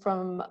coming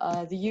from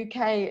the UK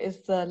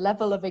is the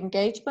level of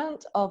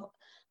engagement of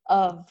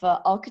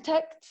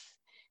architects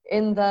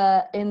in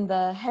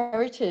the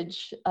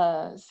heritage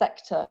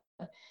sector.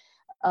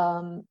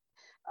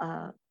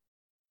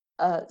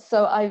 So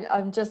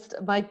I'm just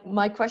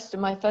my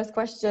first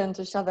question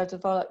to Shada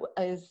Tavala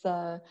is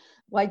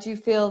why do you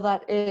feel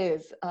that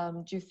is?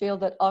 Do you feel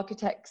that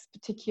architects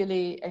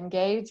particularly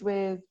engage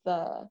with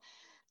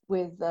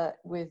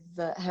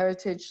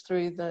heritage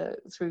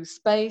through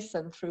space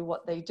and through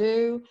what they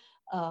do?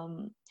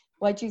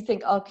 Why do you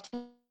think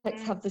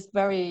architects have this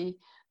very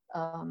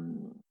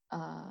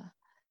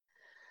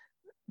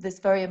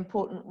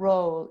important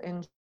role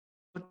in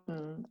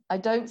Jordan? I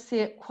don't see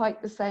it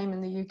quite the same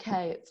in the UK.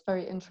 It's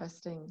very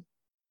interesting.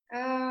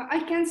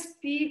 I can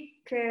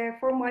speak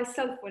for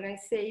myself when I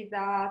say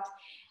that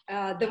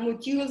the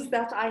modules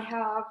that I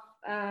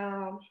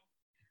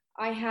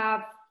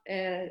have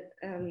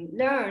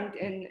learned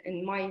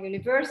in my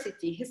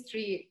university,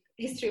 history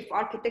of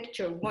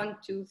architecture 1,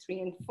 2, 3,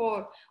 and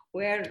 4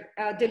 were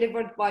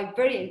delivered by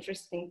very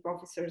interesting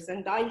professors,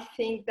 and I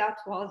think that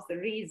was the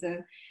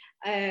reason.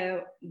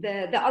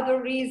 The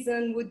other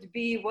reason would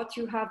be what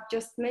you have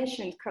just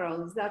mentioned,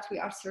 Carol, is that we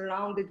are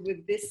surrounded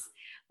with this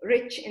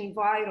rich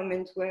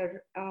environment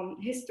where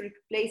historic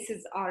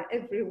places are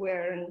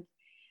everywhere, and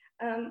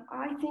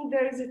I think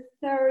there is a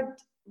third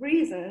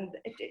reason.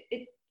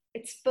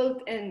 It's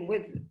built in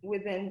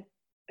within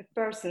a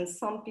person.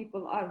 Some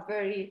people are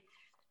very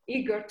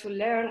eager to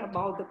learn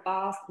about the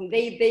past, and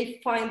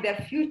they find their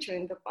future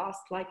in the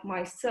past, like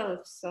myself.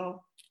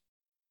 So,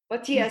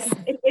 but yes,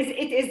 it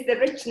is the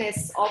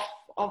richness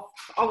of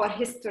our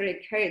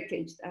historic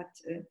heritage that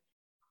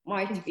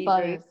might be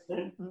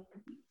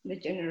the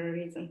general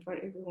reason for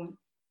everyone,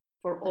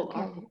 for all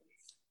artists.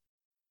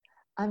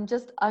 I'm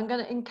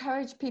going to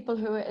encourage people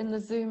who are in the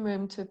Zoom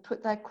room to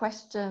put their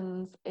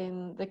questions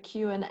in the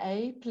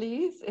Q&A,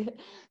 please,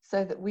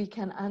 so that we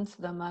can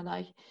answer them. And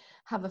I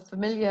have a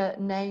familiar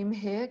name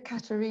here.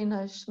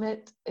 Katarina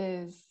Schmidt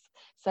is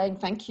saying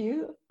thank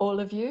you, all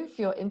of you,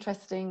 for your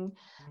interesting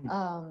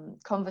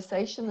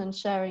conversation and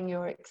sharing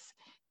your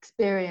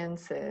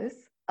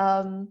experiences.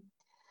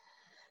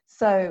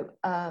 So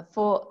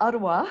for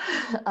Arwa,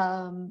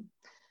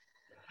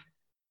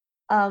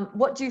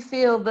 What do you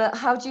feel that,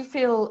 how do you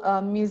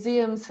feel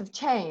museums have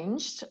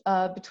changed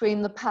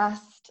between the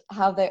past,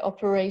 how they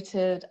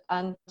operated,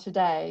 and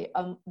today?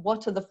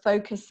 What are the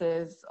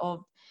focuses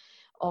of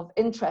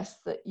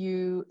interest that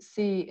you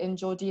see in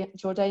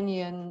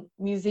Jordanian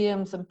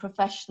museums and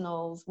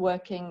professionals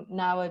working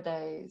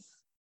nowadays?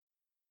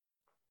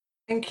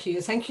 Thank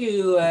you,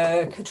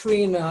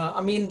 Katrina.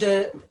 I mean,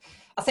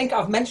 I think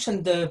I've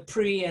mentioned the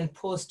pre and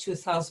post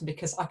 2000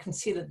 because I can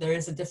see that there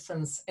is a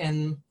difference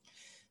in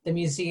the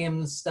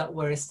museums that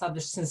were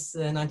established since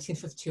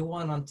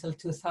 1951 until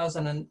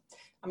 2000. And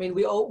I mean,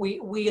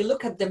 we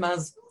look at them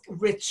as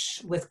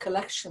rich with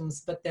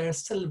collections, but there are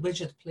still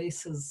rigid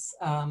places.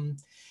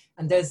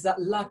 And there's that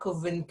lack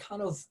of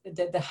kind of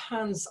the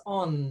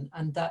hands-on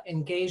and that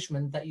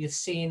engagement that you've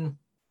seen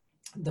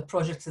the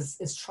project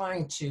is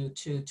trying to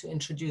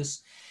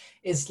introduce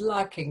is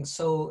lacking.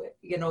 So,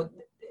 you know,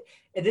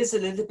 it is a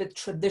little bit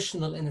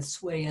traditional in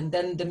its way. And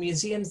then the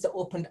museums that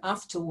opened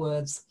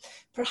afterwards,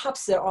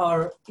 perhaps there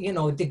are, you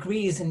know,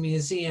 degrees in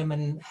museum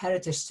and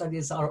heritage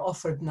studies are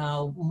offered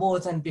now more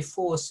than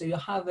before. So you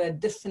have a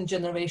different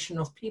generation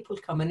of people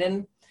coming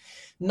in,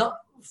 not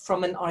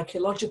from an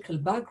archaeological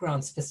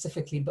background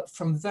specifically, but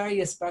from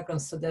various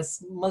backgrounds. So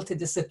there's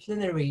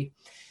multidisciplinary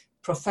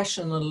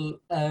professional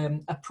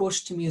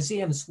approach to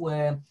museums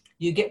where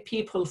you get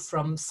people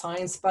from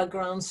science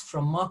backgrounds,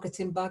 from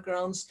marketing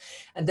backgrounds,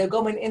 and they're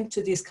going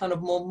into these kind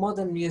of more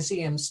modern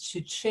museums to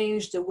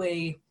change the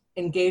way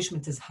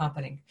engagement is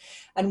happening.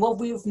 And what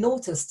we've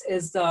noticed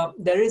is that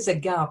there is a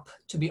gap,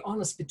 to be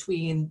honest,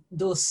 between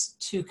those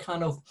two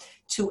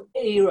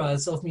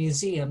eras of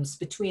museums,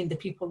 between the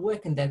people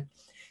working there.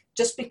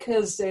 Just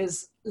because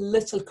there's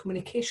little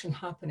communication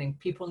happening,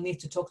 people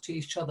need to talk to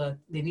each other,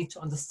 they need to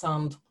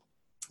understand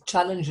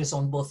challenges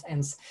on both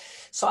ends.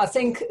 So I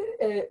think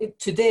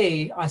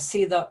today I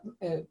see that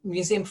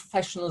museum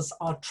professionals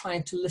are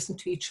trying to listen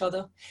to each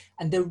other,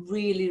 and they're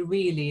really,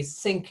 really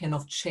thinking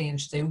of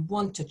change. They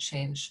want to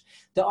change.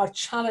 There are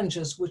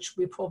challenges which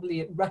we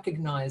probably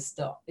recognize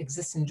that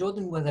exist in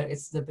Jordan, whether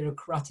it's the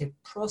bureaucratic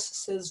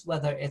processes,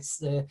 whether it's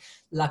the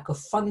lack of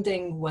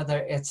funding, whether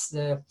it's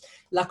the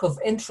lack of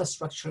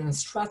infrastructure and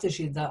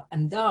strategy, that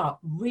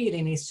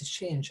really needs to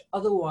change.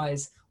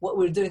 Otherwise, what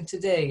we're doing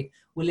today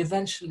will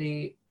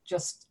eventually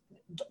just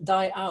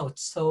die out.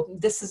 So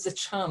this is a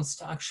chance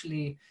to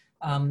actually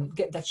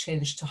get that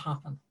change to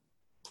happen.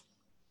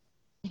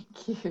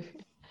 Thank you.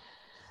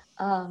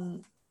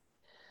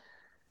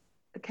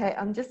 Okay,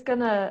 I'm just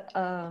gonna,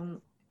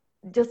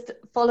 just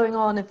following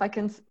on, if I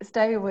can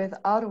stay with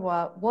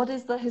Arwa, what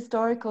is the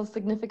historical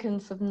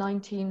significance of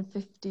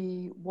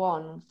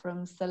 1951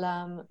 from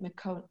Salam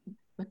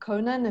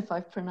Mekonnen, if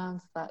I've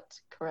pronounced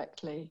that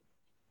correctly?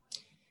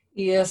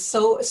 Yeah,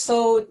 so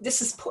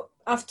this is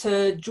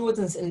after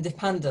Jordan's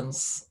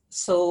independence.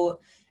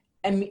 So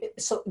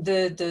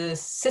the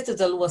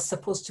Citadel was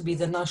supposed to be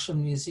the National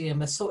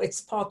Museum. So it's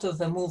part of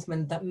a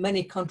movement that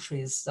many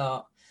countries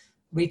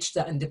reached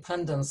their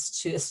independence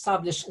to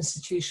establish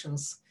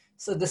institutions.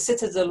 So the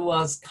Citadel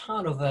was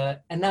kind of a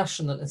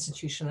national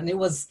institution, and it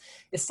was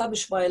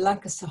established by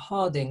Lancaster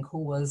Harding, who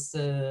was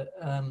the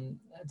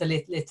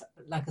late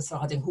Lancaster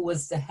Harding, who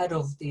was the head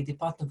of the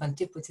Department of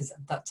Antiquities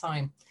at that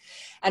time.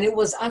 And it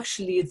was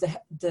actually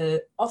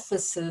the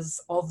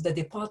offices of the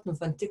Department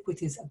of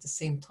Antiquities at the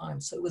same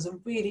time. So it was a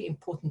really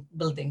important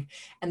building,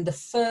 and the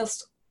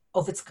first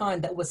of its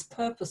kind that was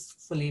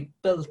purposefully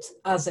built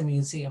as a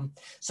museum.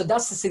 So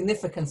that's the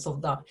significance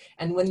of that.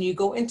 And when you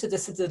go into the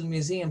Citadel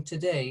Museum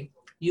today,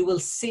 you will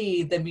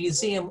see the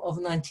Museum of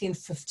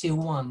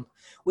 1951,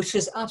 which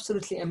is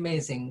absolutely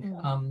amazing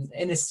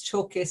in its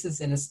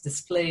showcases, in its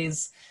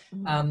displays.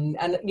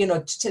 And, you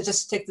know, to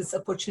just take this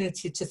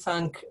opportunity to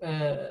thank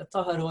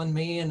Tahar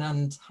Wanmayin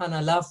and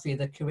Hannah Lafi,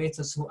 the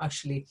curators who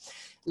actually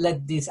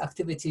led these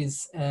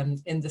activities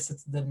in the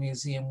Citadel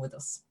Museum with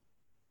us.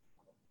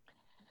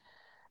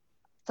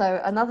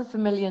 So another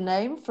familiar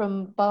name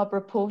from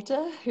Barbara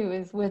Porter, who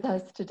is with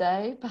us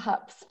today,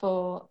 perhaps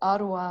for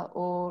Arwa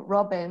or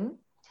Robin.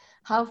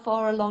 How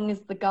far along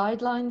is the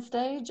guideline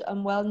stage,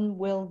 and when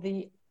will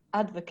the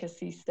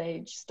advocacy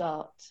stage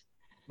start?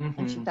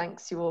 And she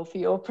thanks you all for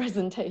your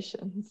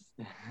presentations.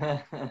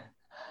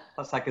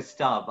 That's like a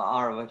start, but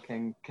Arwa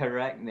can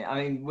correct me.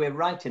 I mean, we're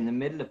right in the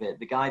middle of it.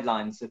 The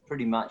guidelines are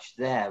pretty much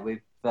there.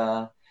 We've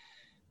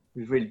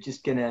really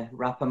just going to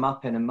wrap them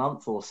up in a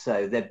month or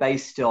so. They're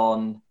based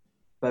on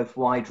both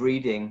wide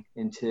reading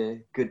into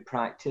good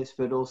practice,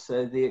 but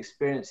also the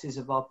experiences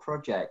of our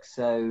project.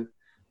 So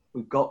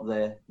we've got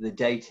the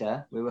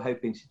data. We were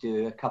hoping to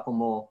do a couple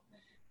more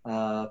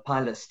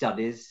pilot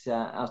studies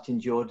out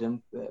in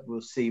Jordan.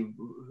 We'll see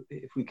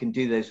if we can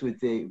do those with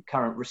the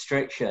current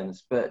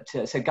restrictions. But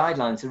so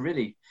guidelines are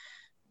really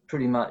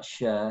pretty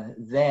much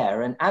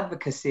there, and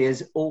advocacy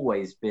has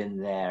always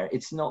been there.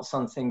 It's not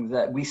something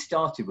that we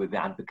started with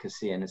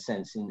advocacy in a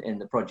sense in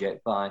the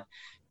project by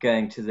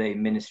going to the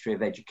Ministry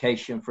of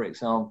Education, for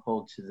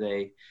example, to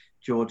the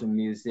Jordan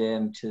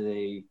Museum, to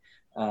the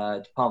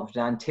Department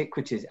of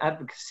Antiquities.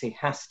 Advocacy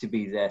has to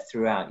be there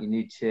throughout. You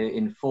need to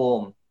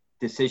inform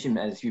decision,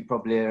 as you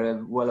probably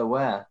are well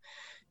aware.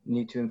 You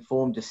need to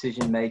inform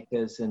decision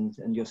makers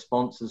and your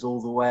sponsors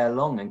all the way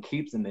along and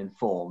keep them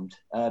informed,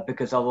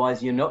 because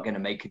otherwise you're not going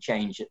to make a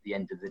change at the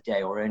end of the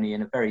day, or only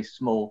in a very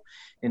small,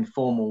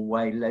 informal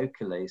way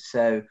locally.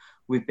 So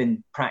we've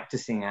been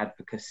practicing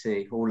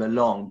advocacy all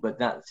along, but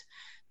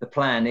the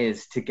plan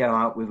is to go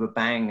out with a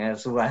bang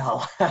as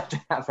well,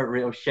 to have a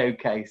real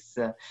showcase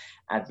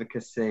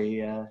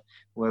advocacy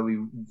where we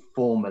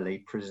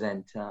formally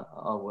present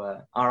our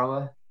work.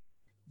 Arawa?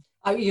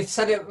 You've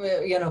said it,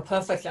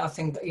 perfectly. I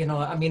think,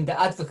 I mean, the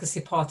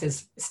advocacy part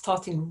is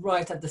starting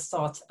right at the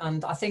start.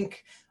 And I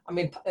think,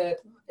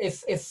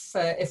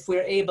 if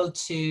we're able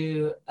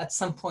to, at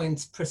some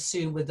point,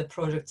 pursue with the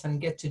project and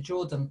get to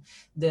Jordan,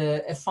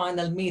 a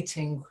final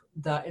meeting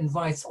that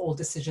invites all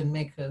decision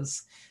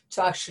makers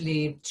to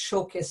actually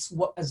showcase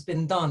what has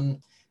been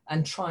done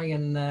and try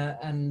and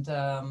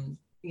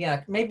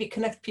maybe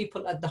connect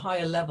people at the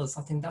higher levels.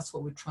 I think that's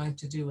what we're trying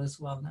to do as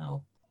well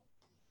now.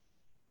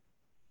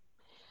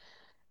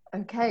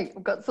 Okay,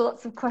 we've got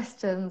lots of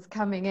questions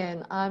coming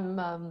in.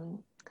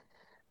 I'll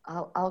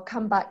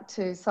come back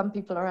to, some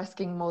people are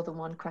asking more than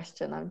one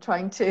question. I'm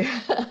trying to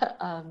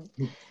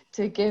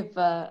to give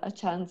a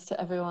chance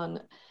to everyone,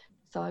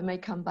 so I may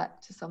come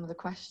back to some of the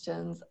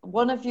questions.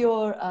 One of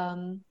your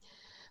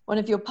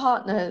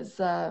partners,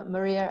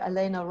 Maria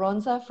Elena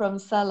Ronza from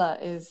Sella,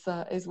 is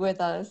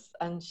with us,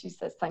 and she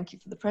says thank you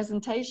for the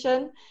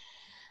presentation.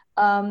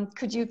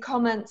 Could you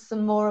comment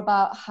some more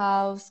about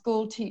how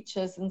school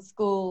teachers and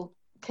school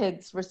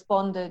kids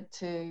responded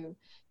to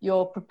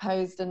your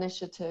proposed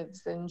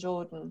initiatives in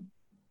Jordan?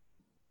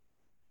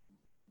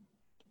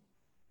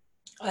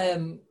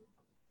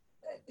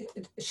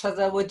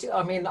 Shada,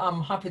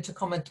 I'm happy to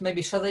comment.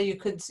 Maybe Shada, you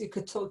could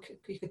talk a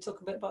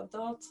bit about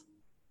that.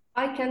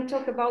 I can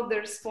talk about the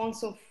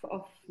response of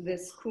the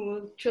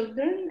school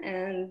children,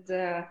 and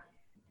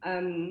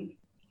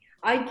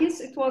I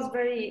guess it was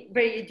very,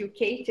 very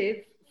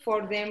educative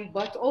for them,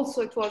 but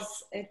also it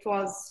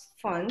was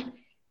fun.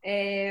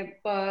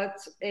 But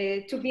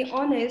to be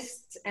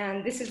honest,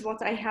 and this is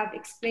what I have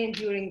explained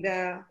during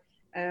the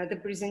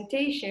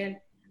presentation,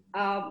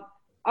 our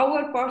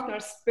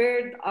partners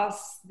spared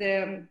us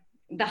the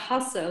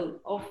hassle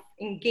of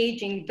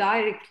engaging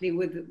directly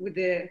with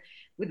the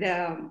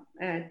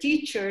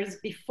teachers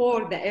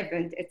before the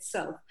event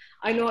itself.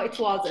 I know it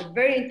was a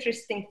very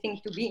interesting thing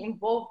to be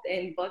involved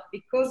in, but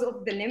because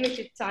of the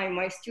limited time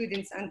my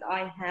students and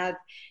I had,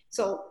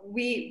 so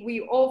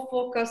we all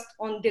focused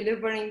on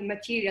delivering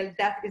material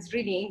that is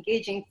really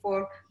engaging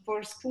for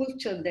school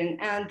children.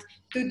 And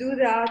to do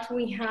that,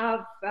 we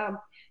have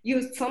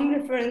used some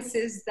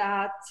references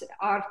that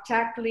are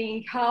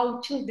tackling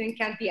how children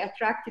can be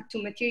attracted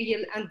to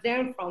material and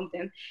learn from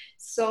them.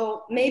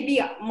 So maybe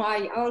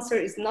my answer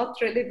is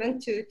not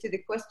relevant to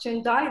the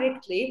question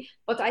directly,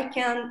 but I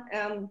can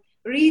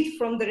read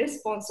from the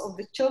response of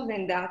the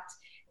children that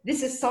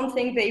this is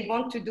something they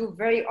want to do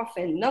very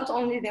often, not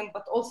only them,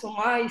 but also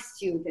my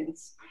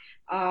students.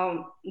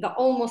 The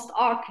almost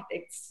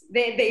architects,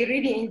 they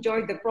really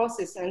enjoyed the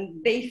process,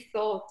 and they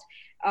thought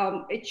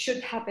it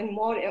should happen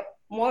more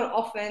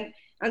often.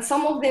 And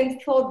some of them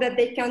thought that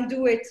they can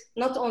do it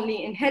not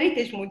only in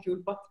heritage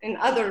module, but in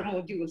other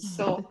modules.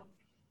 So,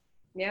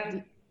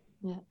 yeah.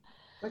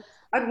 But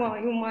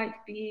Arwa, you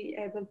might be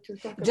able to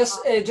talk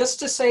about... Just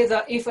to say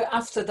that if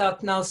after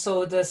that now,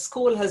 so the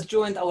school has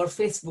joined our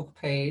Facebook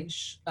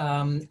page,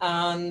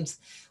 and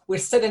we're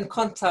still in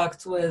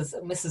contact with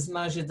Mrs.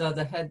 Majida,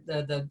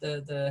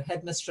 the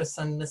headmistress,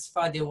 and Ms.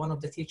 Fadia, one of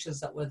the teachers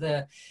that were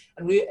there.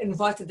 And we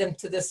invited them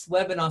to this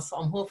webinar, so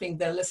I'm hoping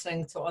they're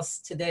listening to us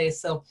today.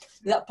 So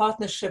that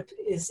partnership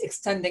is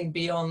extending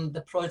beyond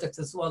the project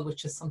as well,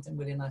 which is something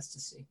really nice to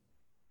see.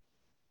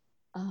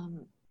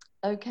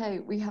 Okay,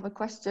 we have a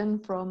question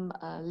from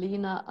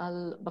Lina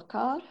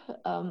Al-Bakar.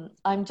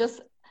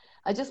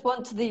 I just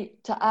want to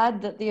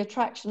add that the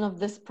attraction of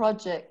this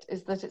project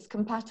is that it's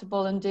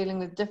compatible in dealing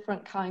with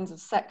different kinds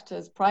of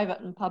sectors, private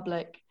and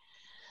public,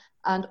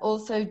 and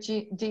also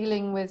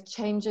dealing with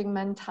changing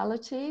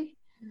mentality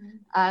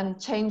and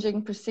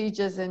changing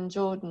procedures in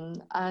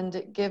Jordan. And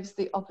it gives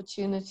the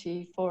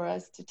opportunity for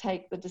us to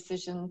take the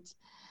decision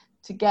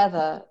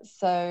together.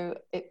 So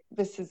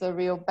this is a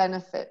real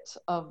benefit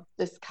of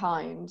this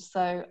kind.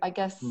 So I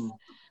guess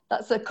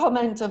that's a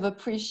comment of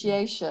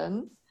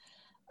appreciation.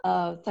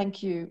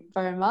 Thank you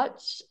very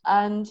much.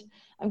 And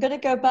I'm going to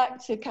go back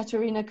to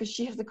Katerina, because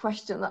she has a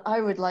question that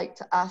I would like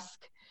to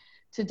ask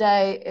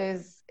today.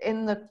 Is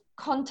in the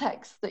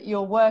context that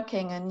you're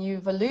working, and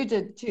you've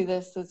alluded to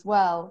this as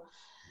well,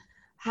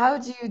 how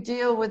do you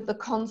deal with the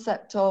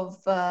concept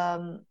of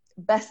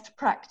best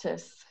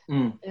practice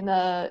in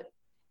a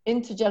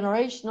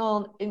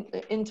intergenerational,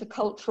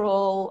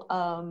 intercultural,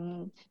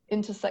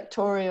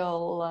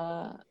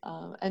 intersectorial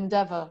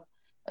endeavor,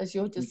 as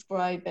you're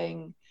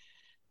describing?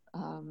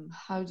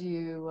 How do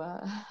you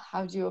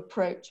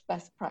approach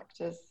best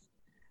practice?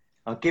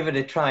 I'll give it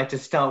a try to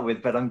start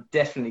with, but I'm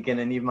definitely going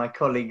to need my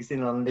colleagues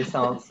in on this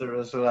answer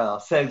as well.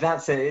 So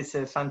it's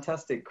a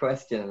fantastic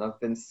question, and I've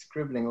been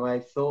scribbling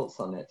away thoughts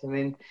on it. I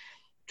mean,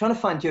 trying to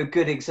find you a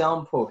good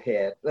example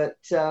here, but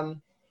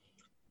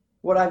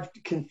what I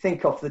can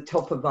think off the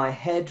top of my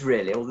head,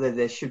 really, although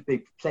there should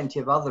be plenty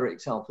of other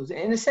examples,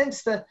 in a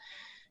sense that,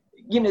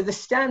 you know, the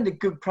standard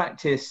good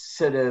practice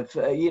sort of,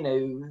 you know,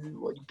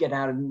 what you get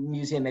out of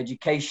museum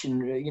education,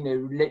 you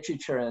know,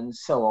 literature and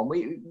so on,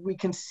 we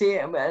can see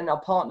it, and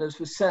our partners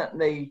were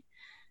certainly,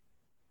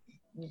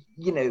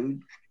 you know,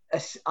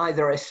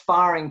 either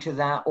aspiring to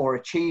that or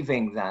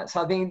achieving that.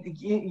 So I mean,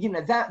 you know,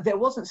 that there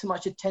wasn't so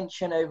much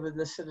attention over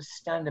the sort of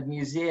standard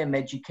museum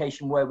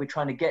education where we're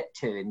trying to get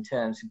to in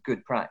terms of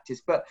good practice,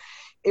 but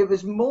it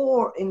was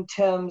more in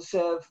terms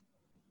of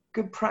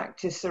good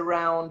practice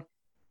around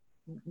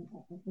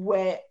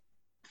where,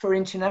 for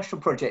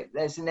international projects,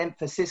 there's an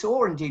emphasis,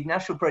 or indeed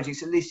national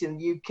projects, at least in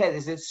the UK,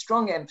 there's a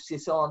strong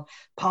emphasis on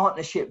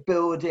partnership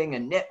building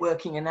and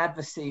networking and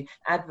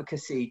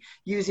advocacy,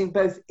 using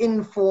both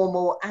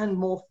informal and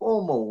more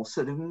formal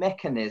sort of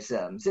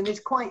mechanisms. And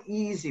it's quite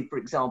easy, for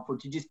example,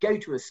 to just go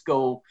to a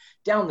school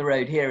down the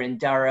road here in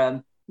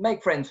Durham,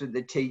 make friends with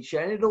the teacher,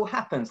 and it all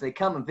happens. They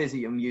come and visit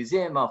your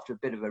museum after a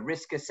bit of a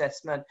risk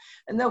assessment,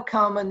 and they'll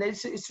come, and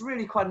it's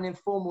really quite an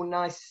informal,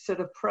 nice sort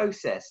of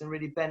process and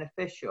really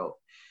beneficial.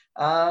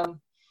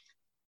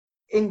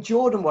 In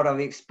Jordan, what I've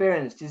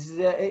experienced is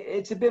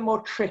it's a bit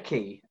more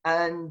tricky,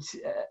 and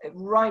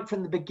right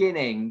from the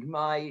beginning,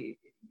 my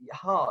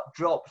heart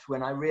dropped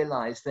when I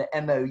realized that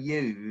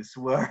MOUs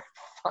were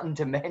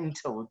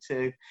fundamental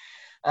to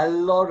a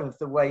lot of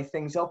the way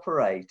things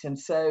operate. And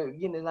so,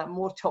 you know, that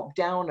more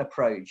top-down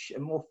approach, a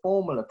more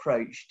formal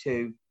approach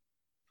to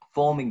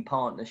forming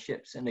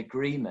partnerships and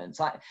agreements.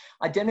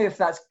 I don't know if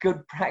that's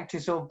good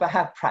practice or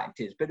bad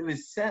practice, but it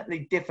was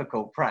certainly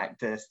difficult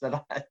practice that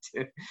I had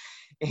to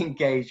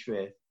engage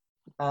with.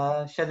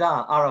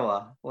 Shada,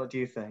 Arwa, what do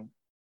you think?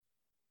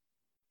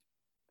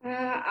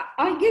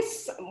 I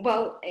guess,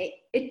 well,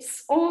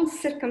 it's all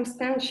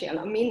circumstantial.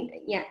 I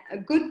mean, yeah, a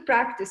good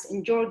practice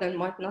in Jordan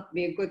might not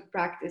be a good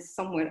practice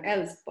somewhere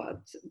else,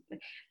 but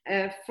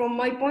from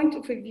my point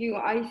of view,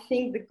 I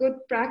think the good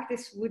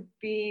practice would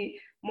be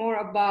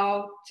more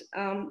about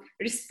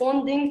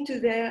responding to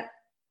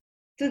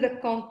the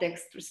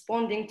context,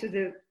 responding to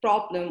the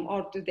problem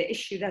or to the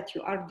issue that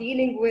you are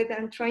dealing with,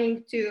 and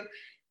trying to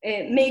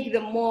make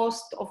the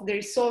most of the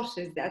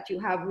resources that you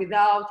have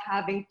without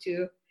having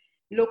to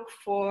look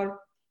for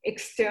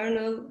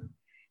external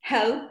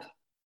help.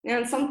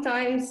 And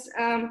sometimes,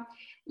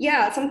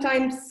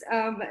 sometimes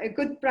a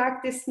good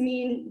practice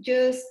means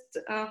just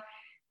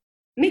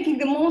making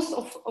the most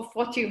of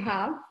what you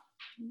have.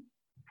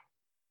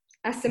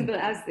 As simple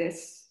as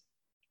this.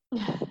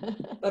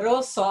 But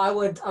also I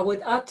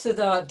would add to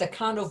the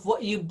kind of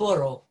what you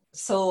borrow.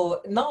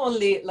 So not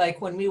only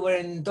like when we were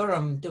in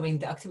Durham doing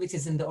the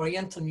activities in the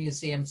Oriental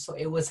Museum, so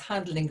it was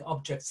handling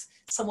objects.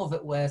 Some of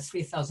it were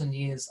 3,000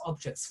 years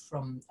objects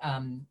from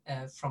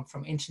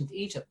ancient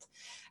Egypt.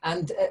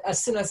 And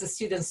as soon as the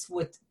students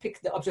would pick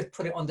the object,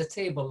 put it on the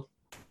table,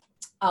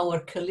 our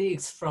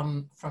colleagues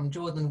from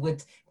Jordan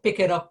would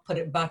pick it up, put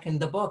it back in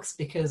the box,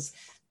 because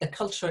the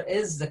culture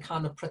is the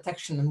kind of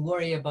protection and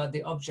worry about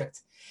the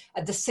object.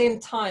 At the same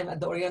time,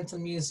 at the Oriental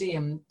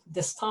Museum,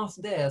 the staff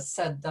there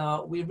said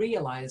that we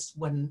realized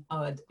when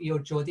your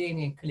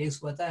Jordanian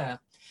colleagues were there,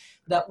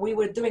 that we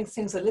were doing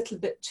things a little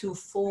bit too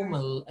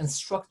formal and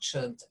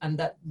structured, and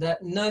that the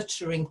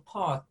nurturing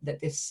part that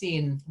they've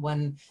seen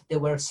when they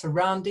were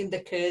surrounding the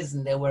kids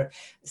and they were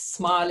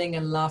smiling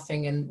and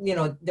laughing, and you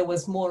know, there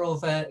was more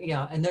of a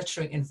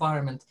nurturing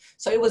environment.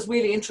 So it was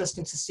really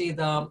interesting to see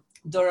that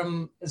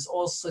Durham is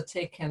also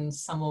taken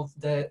some of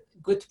the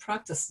good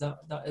practice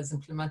that is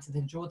implemented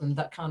in Jordan,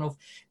 that kind of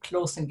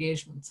close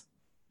engagement.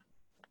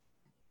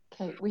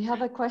 Okay, we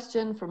have a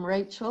question from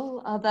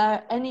Rachel. Are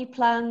there any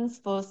plans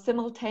for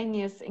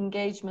simultaneous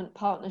engagement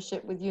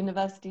partnership with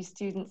university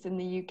students in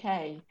the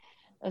UK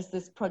as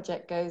this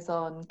project goes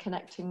on,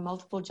 connecting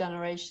multiple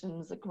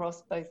generations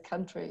across both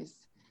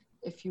countries,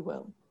 if you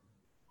will?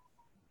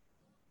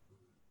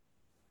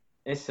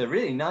 It's a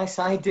really nice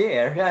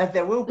idea.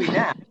 There will be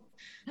now.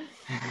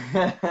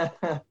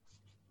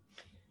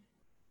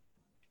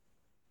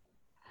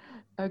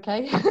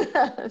 Okay,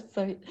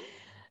 so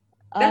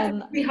that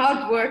would be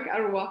hard work,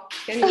 Arwa.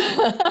 Can you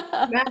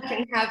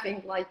imagine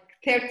having like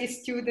 30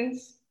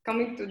 students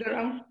coming to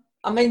Durham?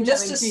 I mean,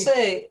 just to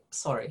say,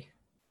 sorry.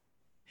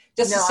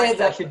 Just to say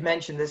that I should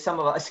mention that some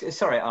of us,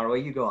 sorry,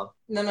 Arwa, you go on.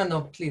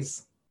 No,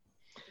 please.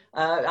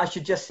 I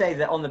should just say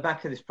that on the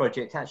back of this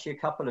project, actually a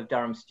couple of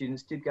Durham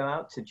students did go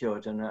out to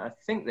Jordan. I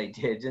think they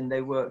did, and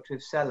they worked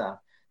with Sela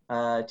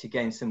to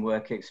gain some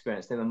work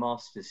experience. They were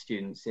master's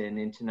students in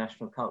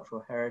international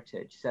cultural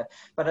heritage. So,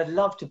 but I'd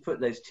love to put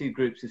those two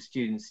groups of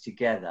students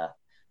together.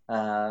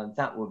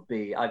 That would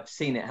be, I've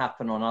seen it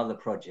happen on other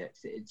projects.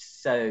 It's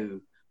so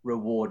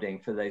rewarding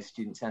for those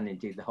students and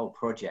indeed the whole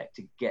project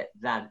to get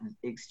that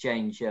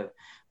exchange of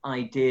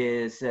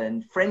ideas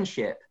and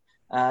friendship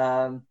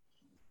at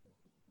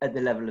the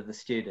level of the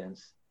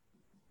students.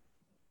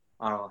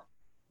 Arwa.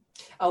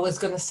 I was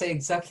going to say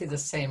exactly the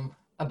same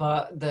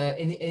about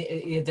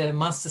the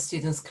master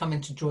students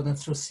coming to Jordan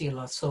through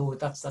CELA. So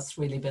that's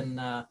really been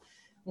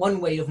one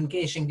way of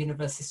engaging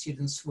university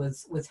students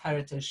with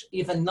heritage,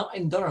 even not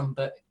in Durham,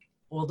 but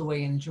all the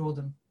way in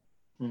Jordan.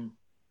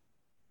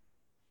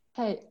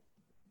 Hey,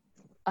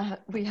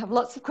 we have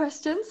lots of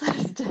questions.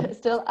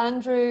 Still,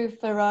 Andrew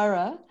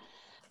Ferrara.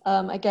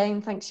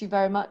 Again, thanks you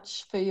very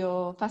much for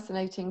your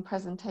fascinating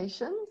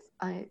presentations.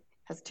 I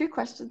has 2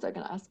 questions. I'm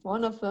going to ask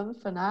one of them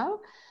for now.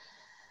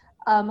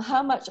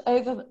 How much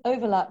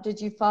overlap did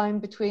you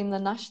find between the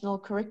national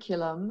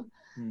curriculum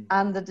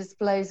and the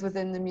displays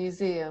within the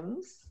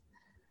museums?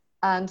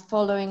 And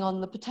following on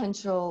the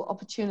potential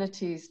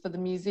opportunities for the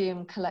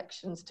museum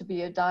collections to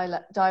be a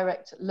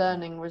direct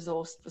learning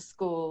resource for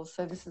schools.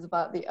 So this is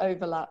about the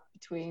overlap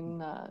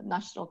between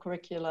national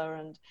curricula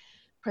and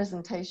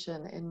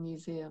presentation in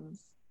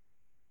museums.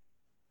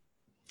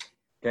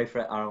 Go for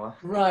it, Arwa.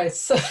 Right.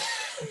 So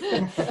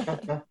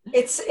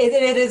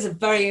it is a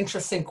very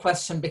interesting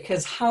question,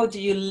 because how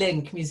do you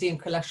link museum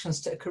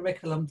collections to a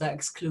curriculum that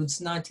excludes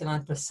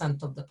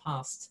 99% of the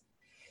past?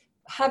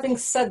 Having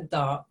said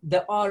that,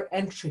 there are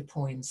entry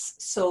points.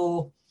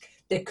 So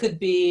there could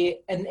be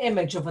an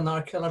image of an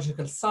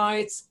archaeological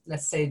site,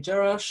 let's say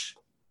Jerash,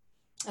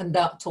 and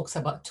that talks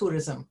about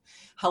tourism.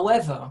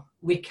 However,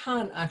 we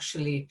can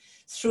actually,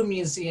 through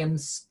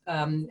museums,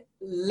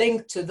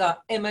 link to that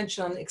image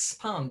and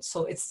expand.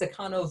 So it's the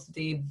kind of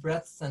the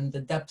breadth and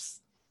the depth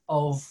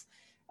of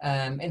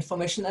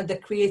information and the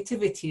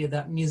creativity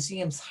that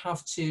museums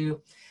have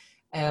to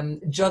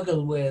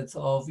juggle with,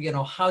 of, you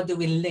know, how do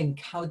we link,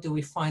 how do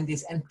we find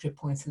these entry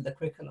points in the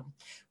curriculum?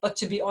 But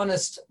to be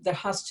honest, there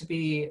has to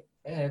be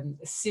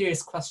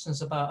serious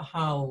questions about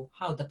how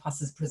the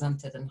past is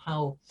presented and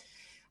how,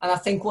 and I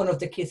think one of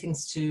the key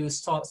things to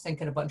start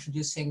thinking about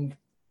introducing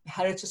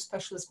heritage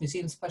specialists,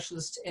 museum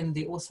specialists in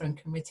the authoring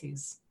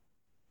committees.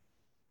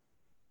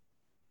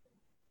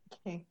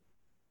 Okay.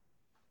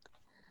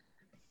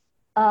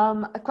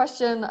 A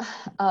question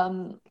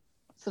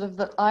sort of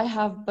that I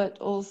have, but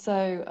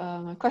also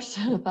a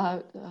question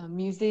about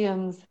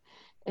museums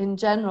in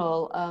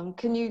general.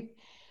 Can you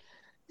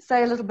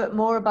say a little bit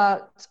more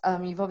about,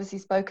 you've obviously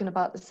spoken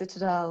about the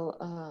Citadel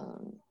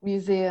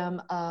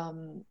Museum,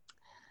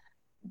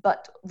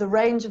 but the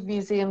range of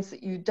museums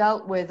that you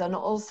dealt with, and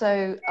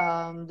also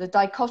the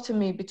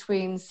dichotomy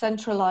between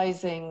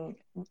centralizing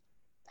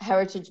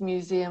heritage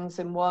museums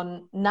in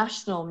one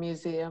national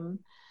museum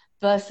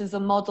versus a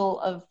model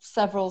of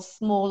several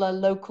smaller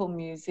local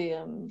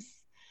museums,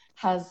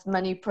 has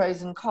many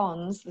pros and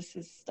cons. This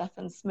is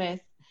Stephen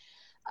Smith,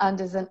 and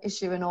is an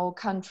issue in all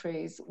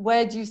countries.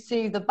 Where do you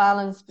see the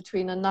balance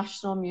between a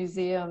national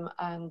museum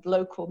and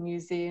local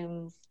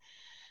museums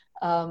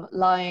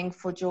lying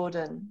for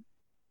Jordan?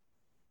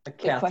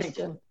 Okay, I think,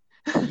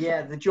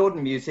 yeah, the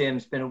Jordan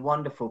Museum's been a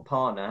wonderful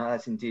partner,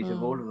 as indeed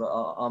of all of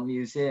our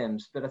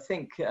museums. But I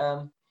think,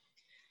 well,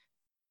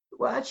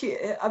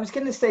 actually, I was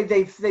going to say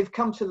they've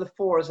come to the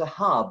fore as a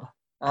hub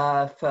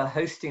for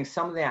hosting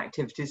some of the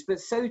activities,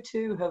 but so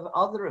too have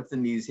other of the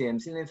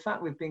museums. And in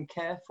fact, we've been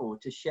careful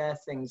to share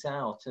things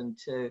out and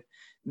to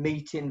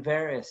meet in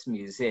various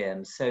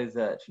museums so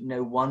that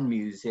no one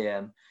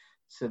museum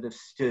sort of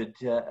stood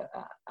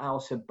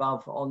out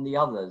above on the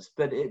others.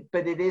 But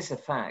it is a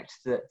fact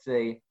that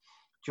the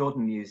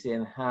Jordan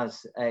Museum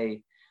has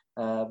a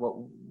what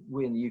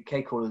we in the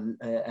UK call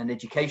an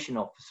education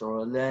officer or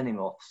a learning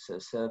officer.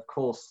 So of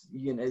course,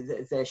 you know,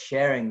 they're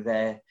sharing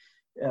their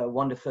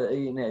wonderful,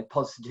 you know,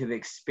 positive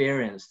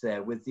experience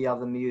there with the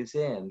other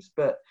museums.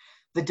 But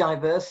the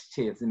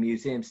diversity of the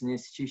museums and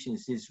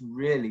institutions is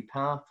really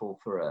powerful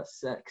for us,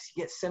 because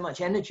you get so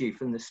much energy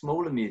from the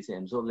smaller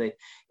museums or the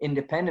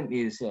independent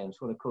museums,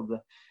 what I call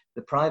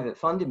the private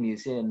funded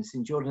museums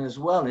in Jordan as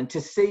well. And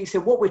to see, so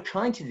what we're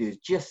trying to do is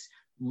just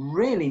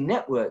really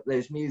network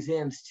those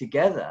museums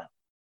together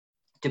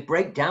to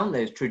break down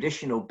those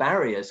traditional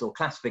barriers or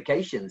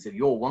classifications of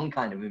you're one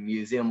kind of a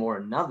museum or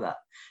another.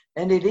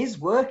 And it is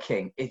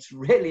working. It's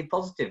really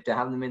positive to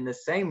have them in the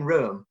same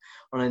room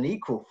on an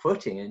equal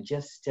footing and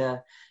just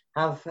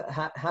have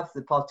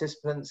the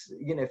participants,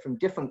 you know, from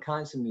different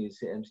kinds of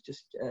museums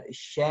just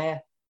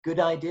share good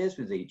ideas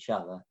with each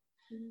other.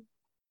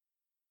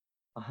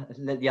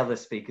 Let the others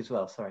speak as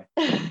well, sorry.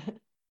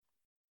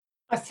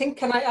 I think,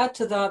 can I add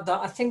to that,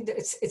 that I think that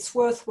it's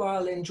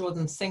worthwhile in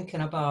Jordan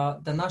thinking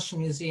about the National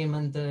Museum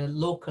and the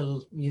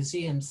local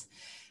museums,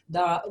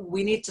 that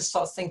we need to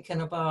start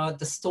thinking about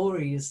the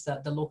stories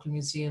that the local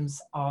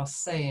museums are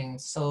saying.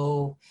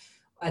 So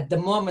at the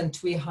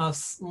moment we have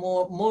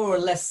more or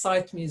less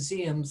site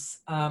museums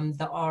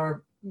that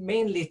are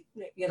mainly,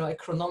 you know, a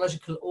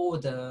chronological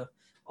order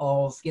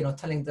of, you know,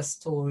 telling the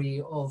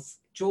story of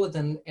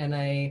Jordan on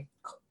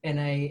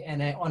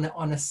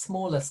a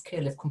smaller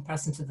scale of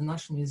comparison to the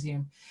National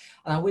Museum.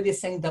 And I really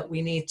think that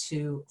we need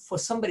to, for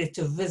somebody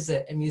to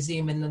visit a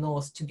museum in the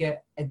north to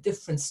get a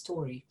different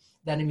story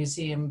than a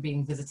museum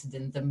being visited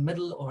in the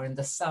middle or in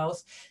the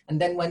south.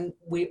 And then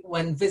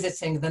when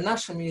visiting the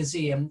National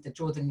Museum, the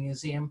Jordan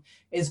Museum,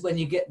 is when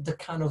you get the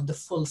kind of the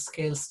full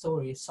scale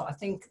story. So I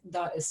think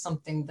that is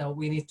something that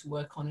we need to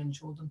work on in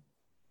Jordan.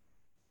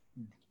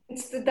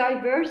 It's the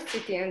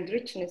diversity and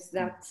richness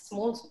that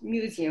small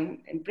museum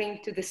bring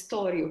to the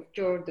story of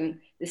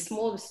Jordan, the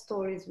small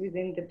stories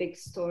within the big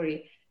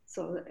story.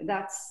 So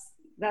that's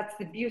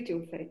the beauty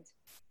of it.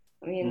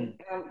 I mean,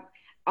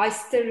 I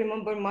still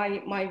remember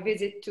my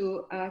visit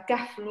to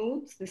Kahf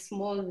Lut, the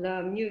small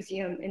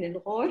museum in El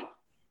Ghor,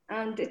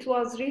 and it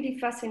was really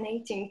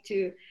fascinating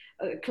to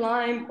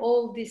climb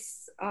all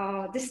this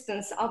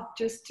distance up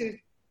just to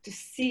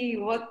see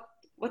what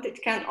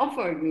it can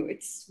offer you.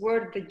 It's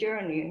worth the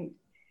journey. And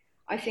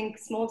I think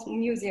small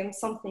museums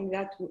something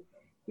that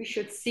we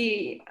should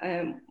see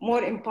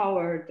more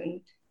empowered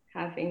and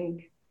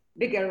having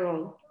bigger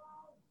role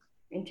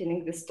in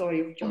telling the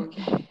story of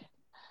Jordan. Okay. I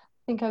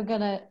think I'm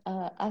going to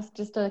ask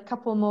just a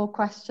couple more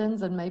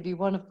questions and maybe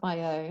one of my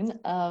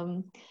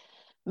own.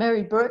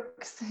 Mary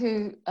Brooks,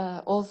 who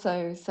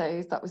also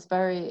says that was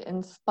very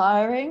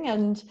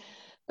inspiring,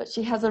 but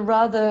she has a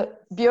rather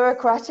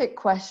bureaucratic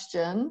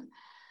question.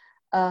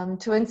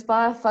 To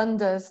inspire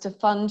funders to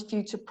fund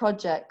future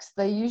projects,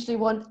 they usually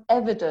want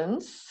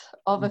evidence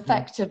of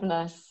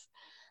effectiveness.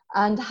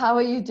 And how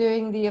are you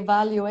doing the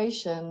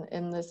evaluation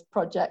in this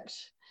project?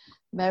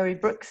 Mary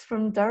Brooks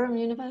from Durham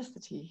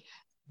University.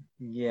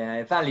 Yeah,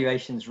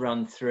 evaluations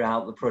run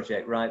throughout the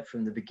project, right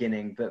from the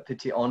beginning, but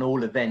particularly on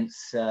all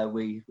events,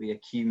 we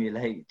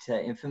accumulate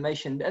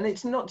information. And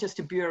it's not just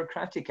a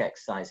bureaucratic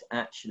exercise,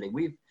 actually.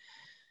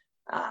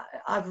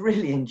 I've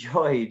really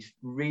enjoyed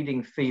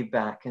reading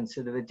feedback and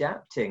sort of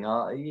adapting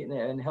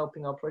and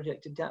helping our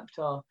project adapt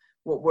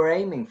what we're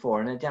aiming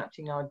for and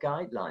adapting our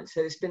guidelines.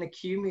 So it's been a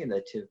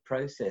cumulative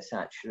process,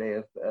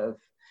 actually, of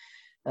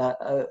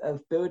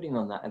building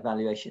on that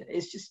evaluation.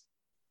 It's just,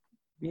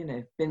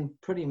 been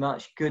pretty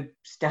much good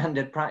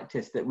standard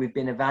practice that we've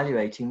been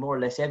evaluating more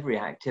or less every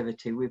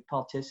activity we've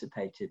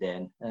participated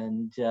in.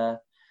 And,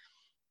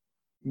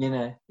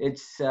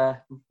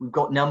 we've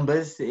got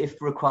numbers if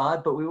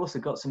required, but we've also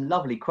got some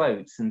lovely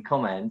quotes and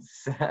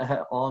comments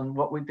on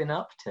what we've been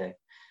up to.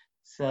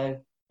 So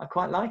I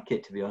quite like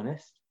it, to be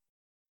honest.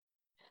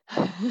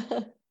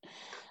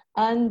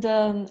 And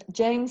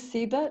James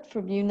Siebert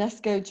from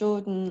UNESCO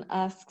Jordan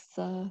asks,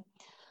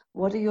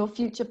 what are your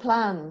future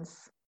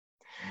plans?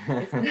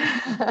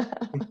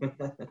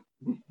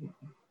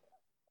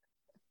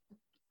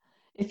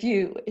 If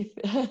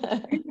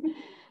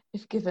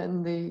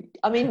given the,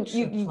 I mean,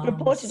 you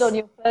reported on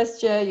your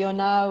first year, you're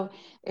now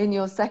in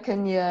your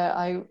second year.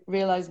 I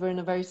realize we're in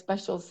a very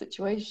special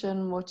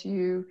situation. What are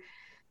you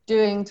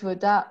doing to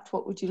adapt?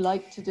 What would you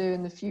like to do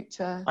in the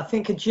future? I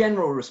think a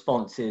general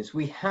response is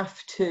we have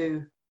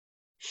to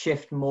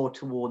shift more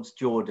towards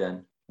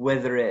Jordan,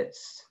 whether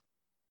it's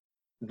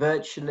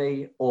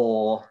virtually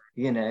or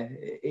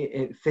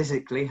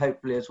physically,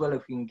 hopefully as well,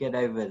 if we can get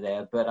over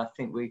there. But I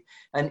think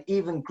an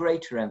even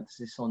greater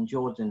emphasis on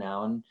Jordan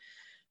now,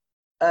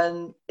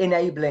 and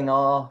enabling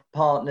our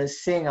partners,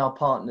 seeing our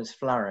partners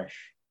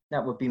flourish.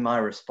 That would be my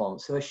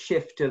response. So a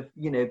shift of,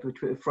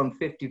 from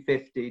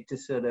 50-50 to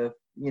sort of,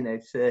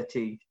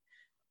 30-70.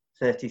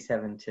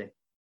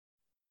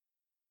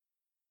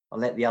 I'll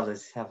let the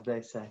others have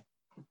their say.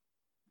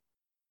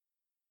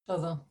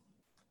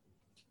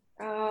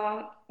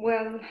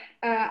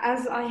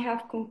 As I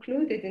have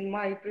concluded in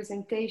my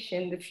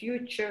presentation, the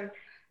future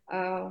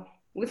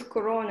with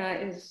Corona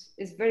is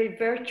very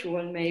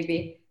virtual,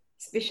 maybe,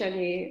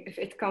 especially if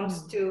it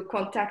comes to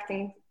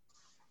contacting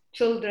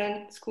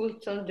children, school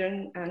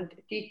children and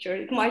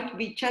teachers. It might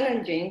be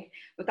challenging,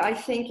 but I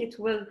think it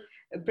will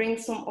bring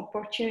some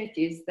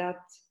opportunities that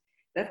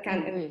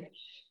can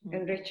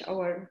enrich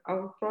our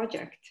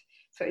project.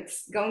 So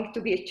it's going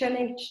to be a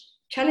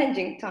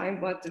challenging time,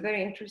 but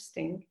very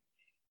interesting.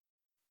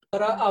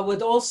 But I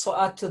would also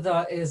add to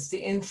that is the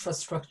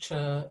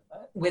infrastructure.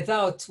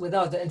 Without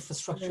the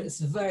infrastructure, it's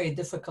very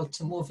difficult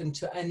to move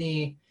into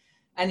any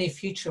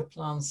future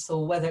plans. So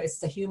whether it's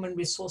the human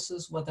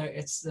resources, whether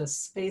it's the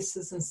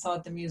spaces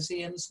inside the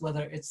museums,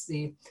 whether it's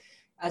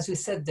as we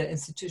said, the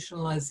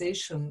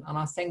institutionalization. And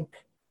I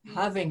think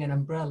having an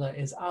umbrella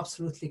is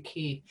absolutely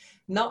key.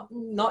 Not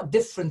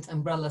different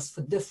umbrellas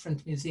for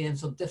different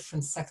museums or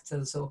different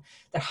sectors. So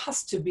there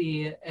has to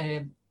be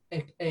a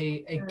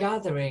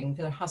gathering.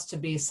 There has to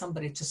be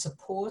somebody to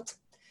support,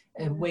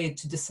 a way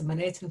to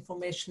disseminate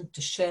information,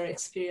 to share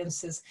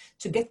experiences,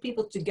 to get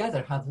people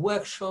together, have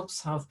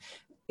workshops, have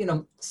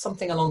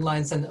something along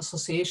lines and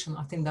association.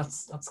 I think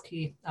that's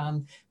key.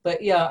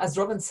 But yeah, as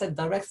Robin said,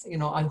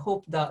 I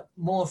hope that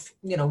more,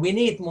 we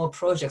need more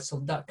projects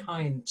of that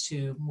kind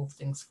to move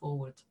things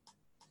forward.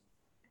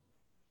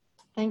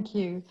 Thank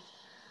you.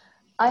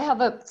 I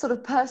have a sort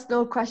of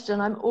personal question.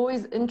 I'm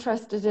always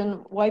interested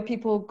in why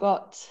people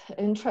got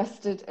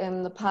interested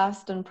in the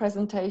past and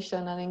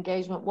presentation and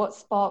engagement. What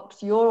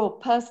sparked your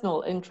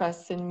personal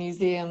interests in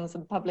museums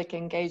and public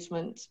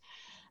engagement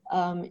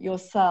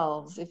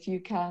yourselves? If you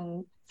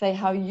can say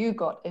how you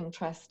got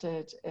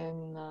interested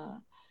in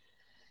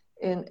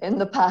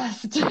the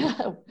past.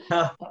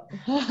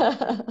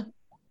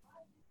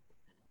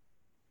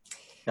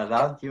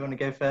 Shalal, do you want to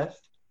go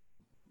first?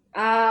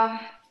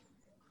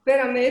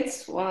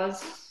 Pyramids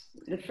was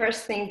the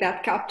first thing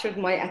that captured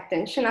my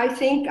attention. I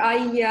think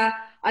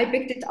I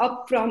picked it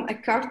up from a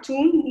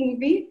cartoon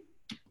movie.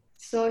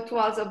 So it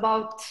was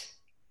about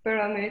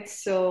pyramids.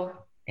 So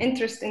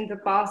interest in the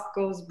past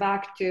goes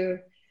back to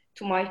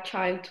my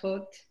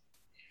childhood.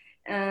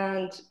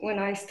 And when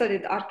I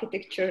studied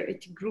architecture,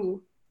 it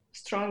grew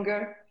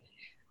stronger.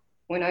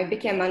 When I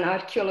became an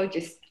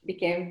archaeologist, it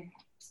became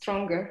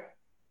stronger.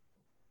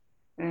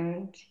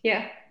 And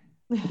yeah.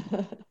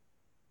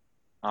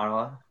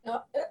 Arwa?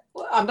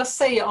 I must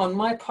say, on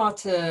my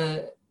part,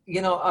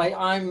 you know,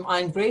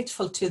 I'm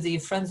grateful to the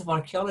Friends of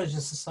Archaeology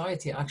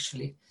Society,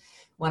 actually.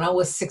 When I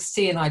was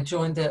 16, I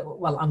joined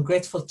well, I'm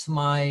grateful to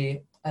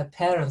my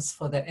parents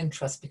for their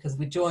interest, because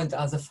we joined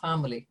as a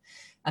family.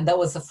 And that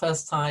was the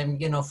first time,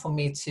 you know, for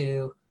me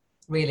to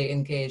really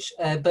engage.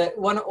 But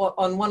when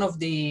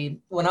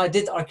I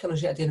did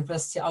archaeology at the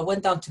university, I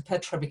went down to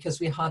Petra because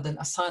we had an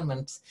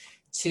assignment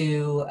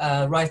to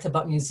write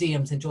about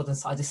museums in Jordan.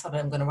 So I decided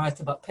I'm going to write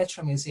about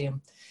Petra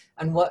Museum.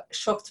 And what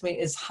shocked me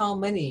is how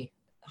many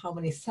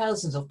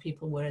thousands of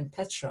people were in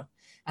Petra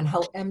and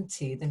how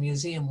empty the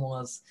museum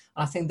was.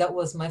 And I think that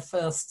was my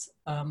first,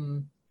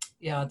 the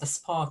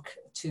spark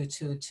to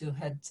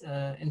head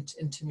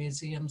into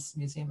museum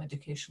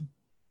education.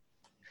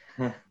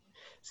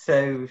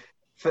 So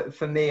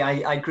for me,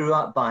 I grew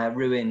up by a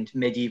ruined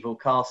medieval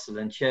castle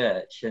and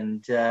church,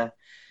 and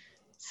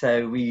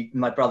so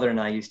my brother and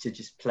I used to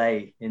just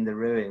play in the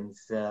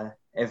ruins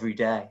every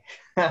day.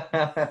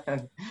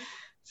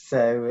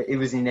 So it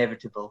was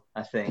inevitable,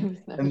 I think.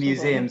 And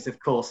museums, of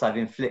course, I've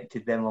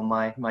inflicted them on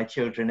my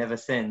children ever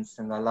since,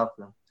 and I love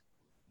them.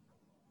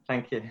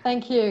 Thank you.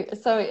 Thank you.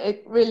 So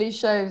it really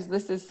shows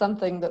this is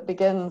something that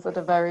begins at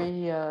a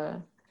very,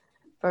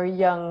 very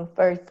young,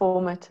 very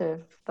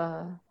formative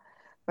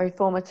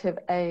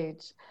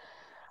age.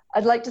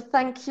 I'd like to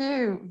thank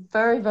you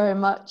very, very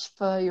much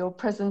for your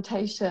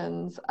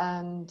presentations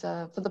and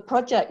for the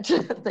project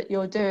that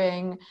you're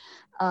doing,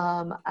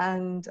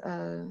 and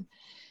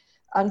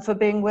for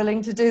being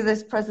willing to do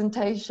this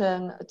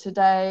presentation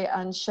today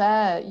and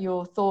share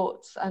your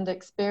thoughts and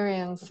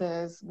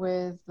experiences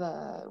with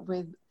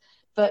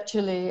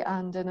virtually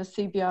and in a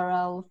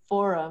CBRL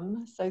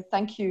forum. So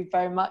thank you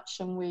very much,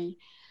 and we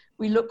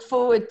look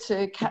forward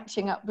to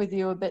catching up with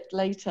you a bit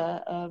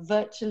later,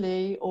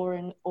 virtually or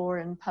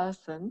in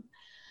person.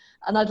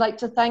 And I'd like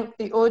to thank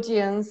the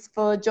audience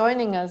for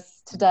joining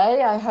us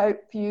today. I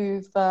hope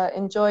you've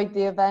enjoyed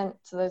the event.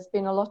 There's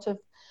been a lot of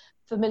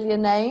familiar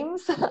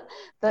names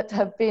that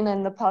have been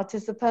in the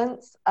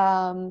participants.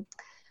 And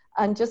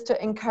just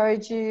to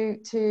encourage you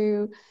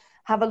to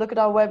have a look at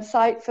our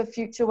website for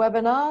future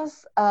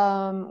webinars.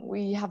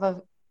 We have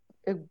a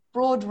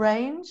broad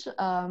range.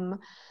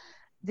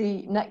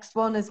 The next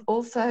one is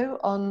also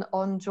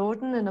on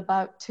Jordan in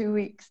about 2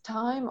 weeks'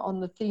 time on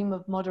the theme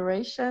of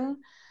moderation.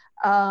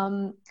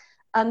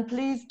 And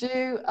please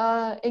do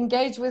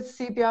engage with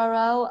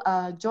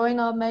CBRL, join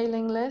our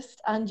mailing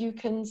list, and you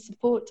can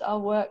support our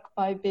work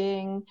by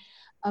being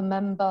a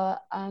member.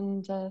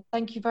 And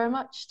thank you very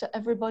much to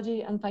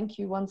everybody, and thank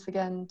you once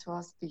again to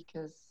our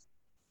speakers.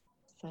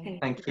 So,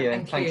 thank you,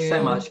 and thanks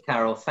so much,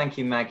 Carol. Thank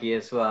you, Maggie,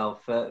 as well,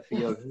 for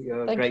your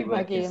great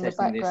work Maggie, in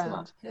setting this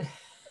up.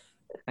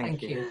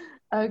 Thank you.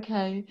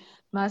 Okay.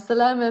 Ma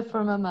salama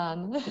from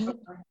Amman.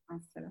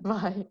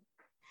 Bye.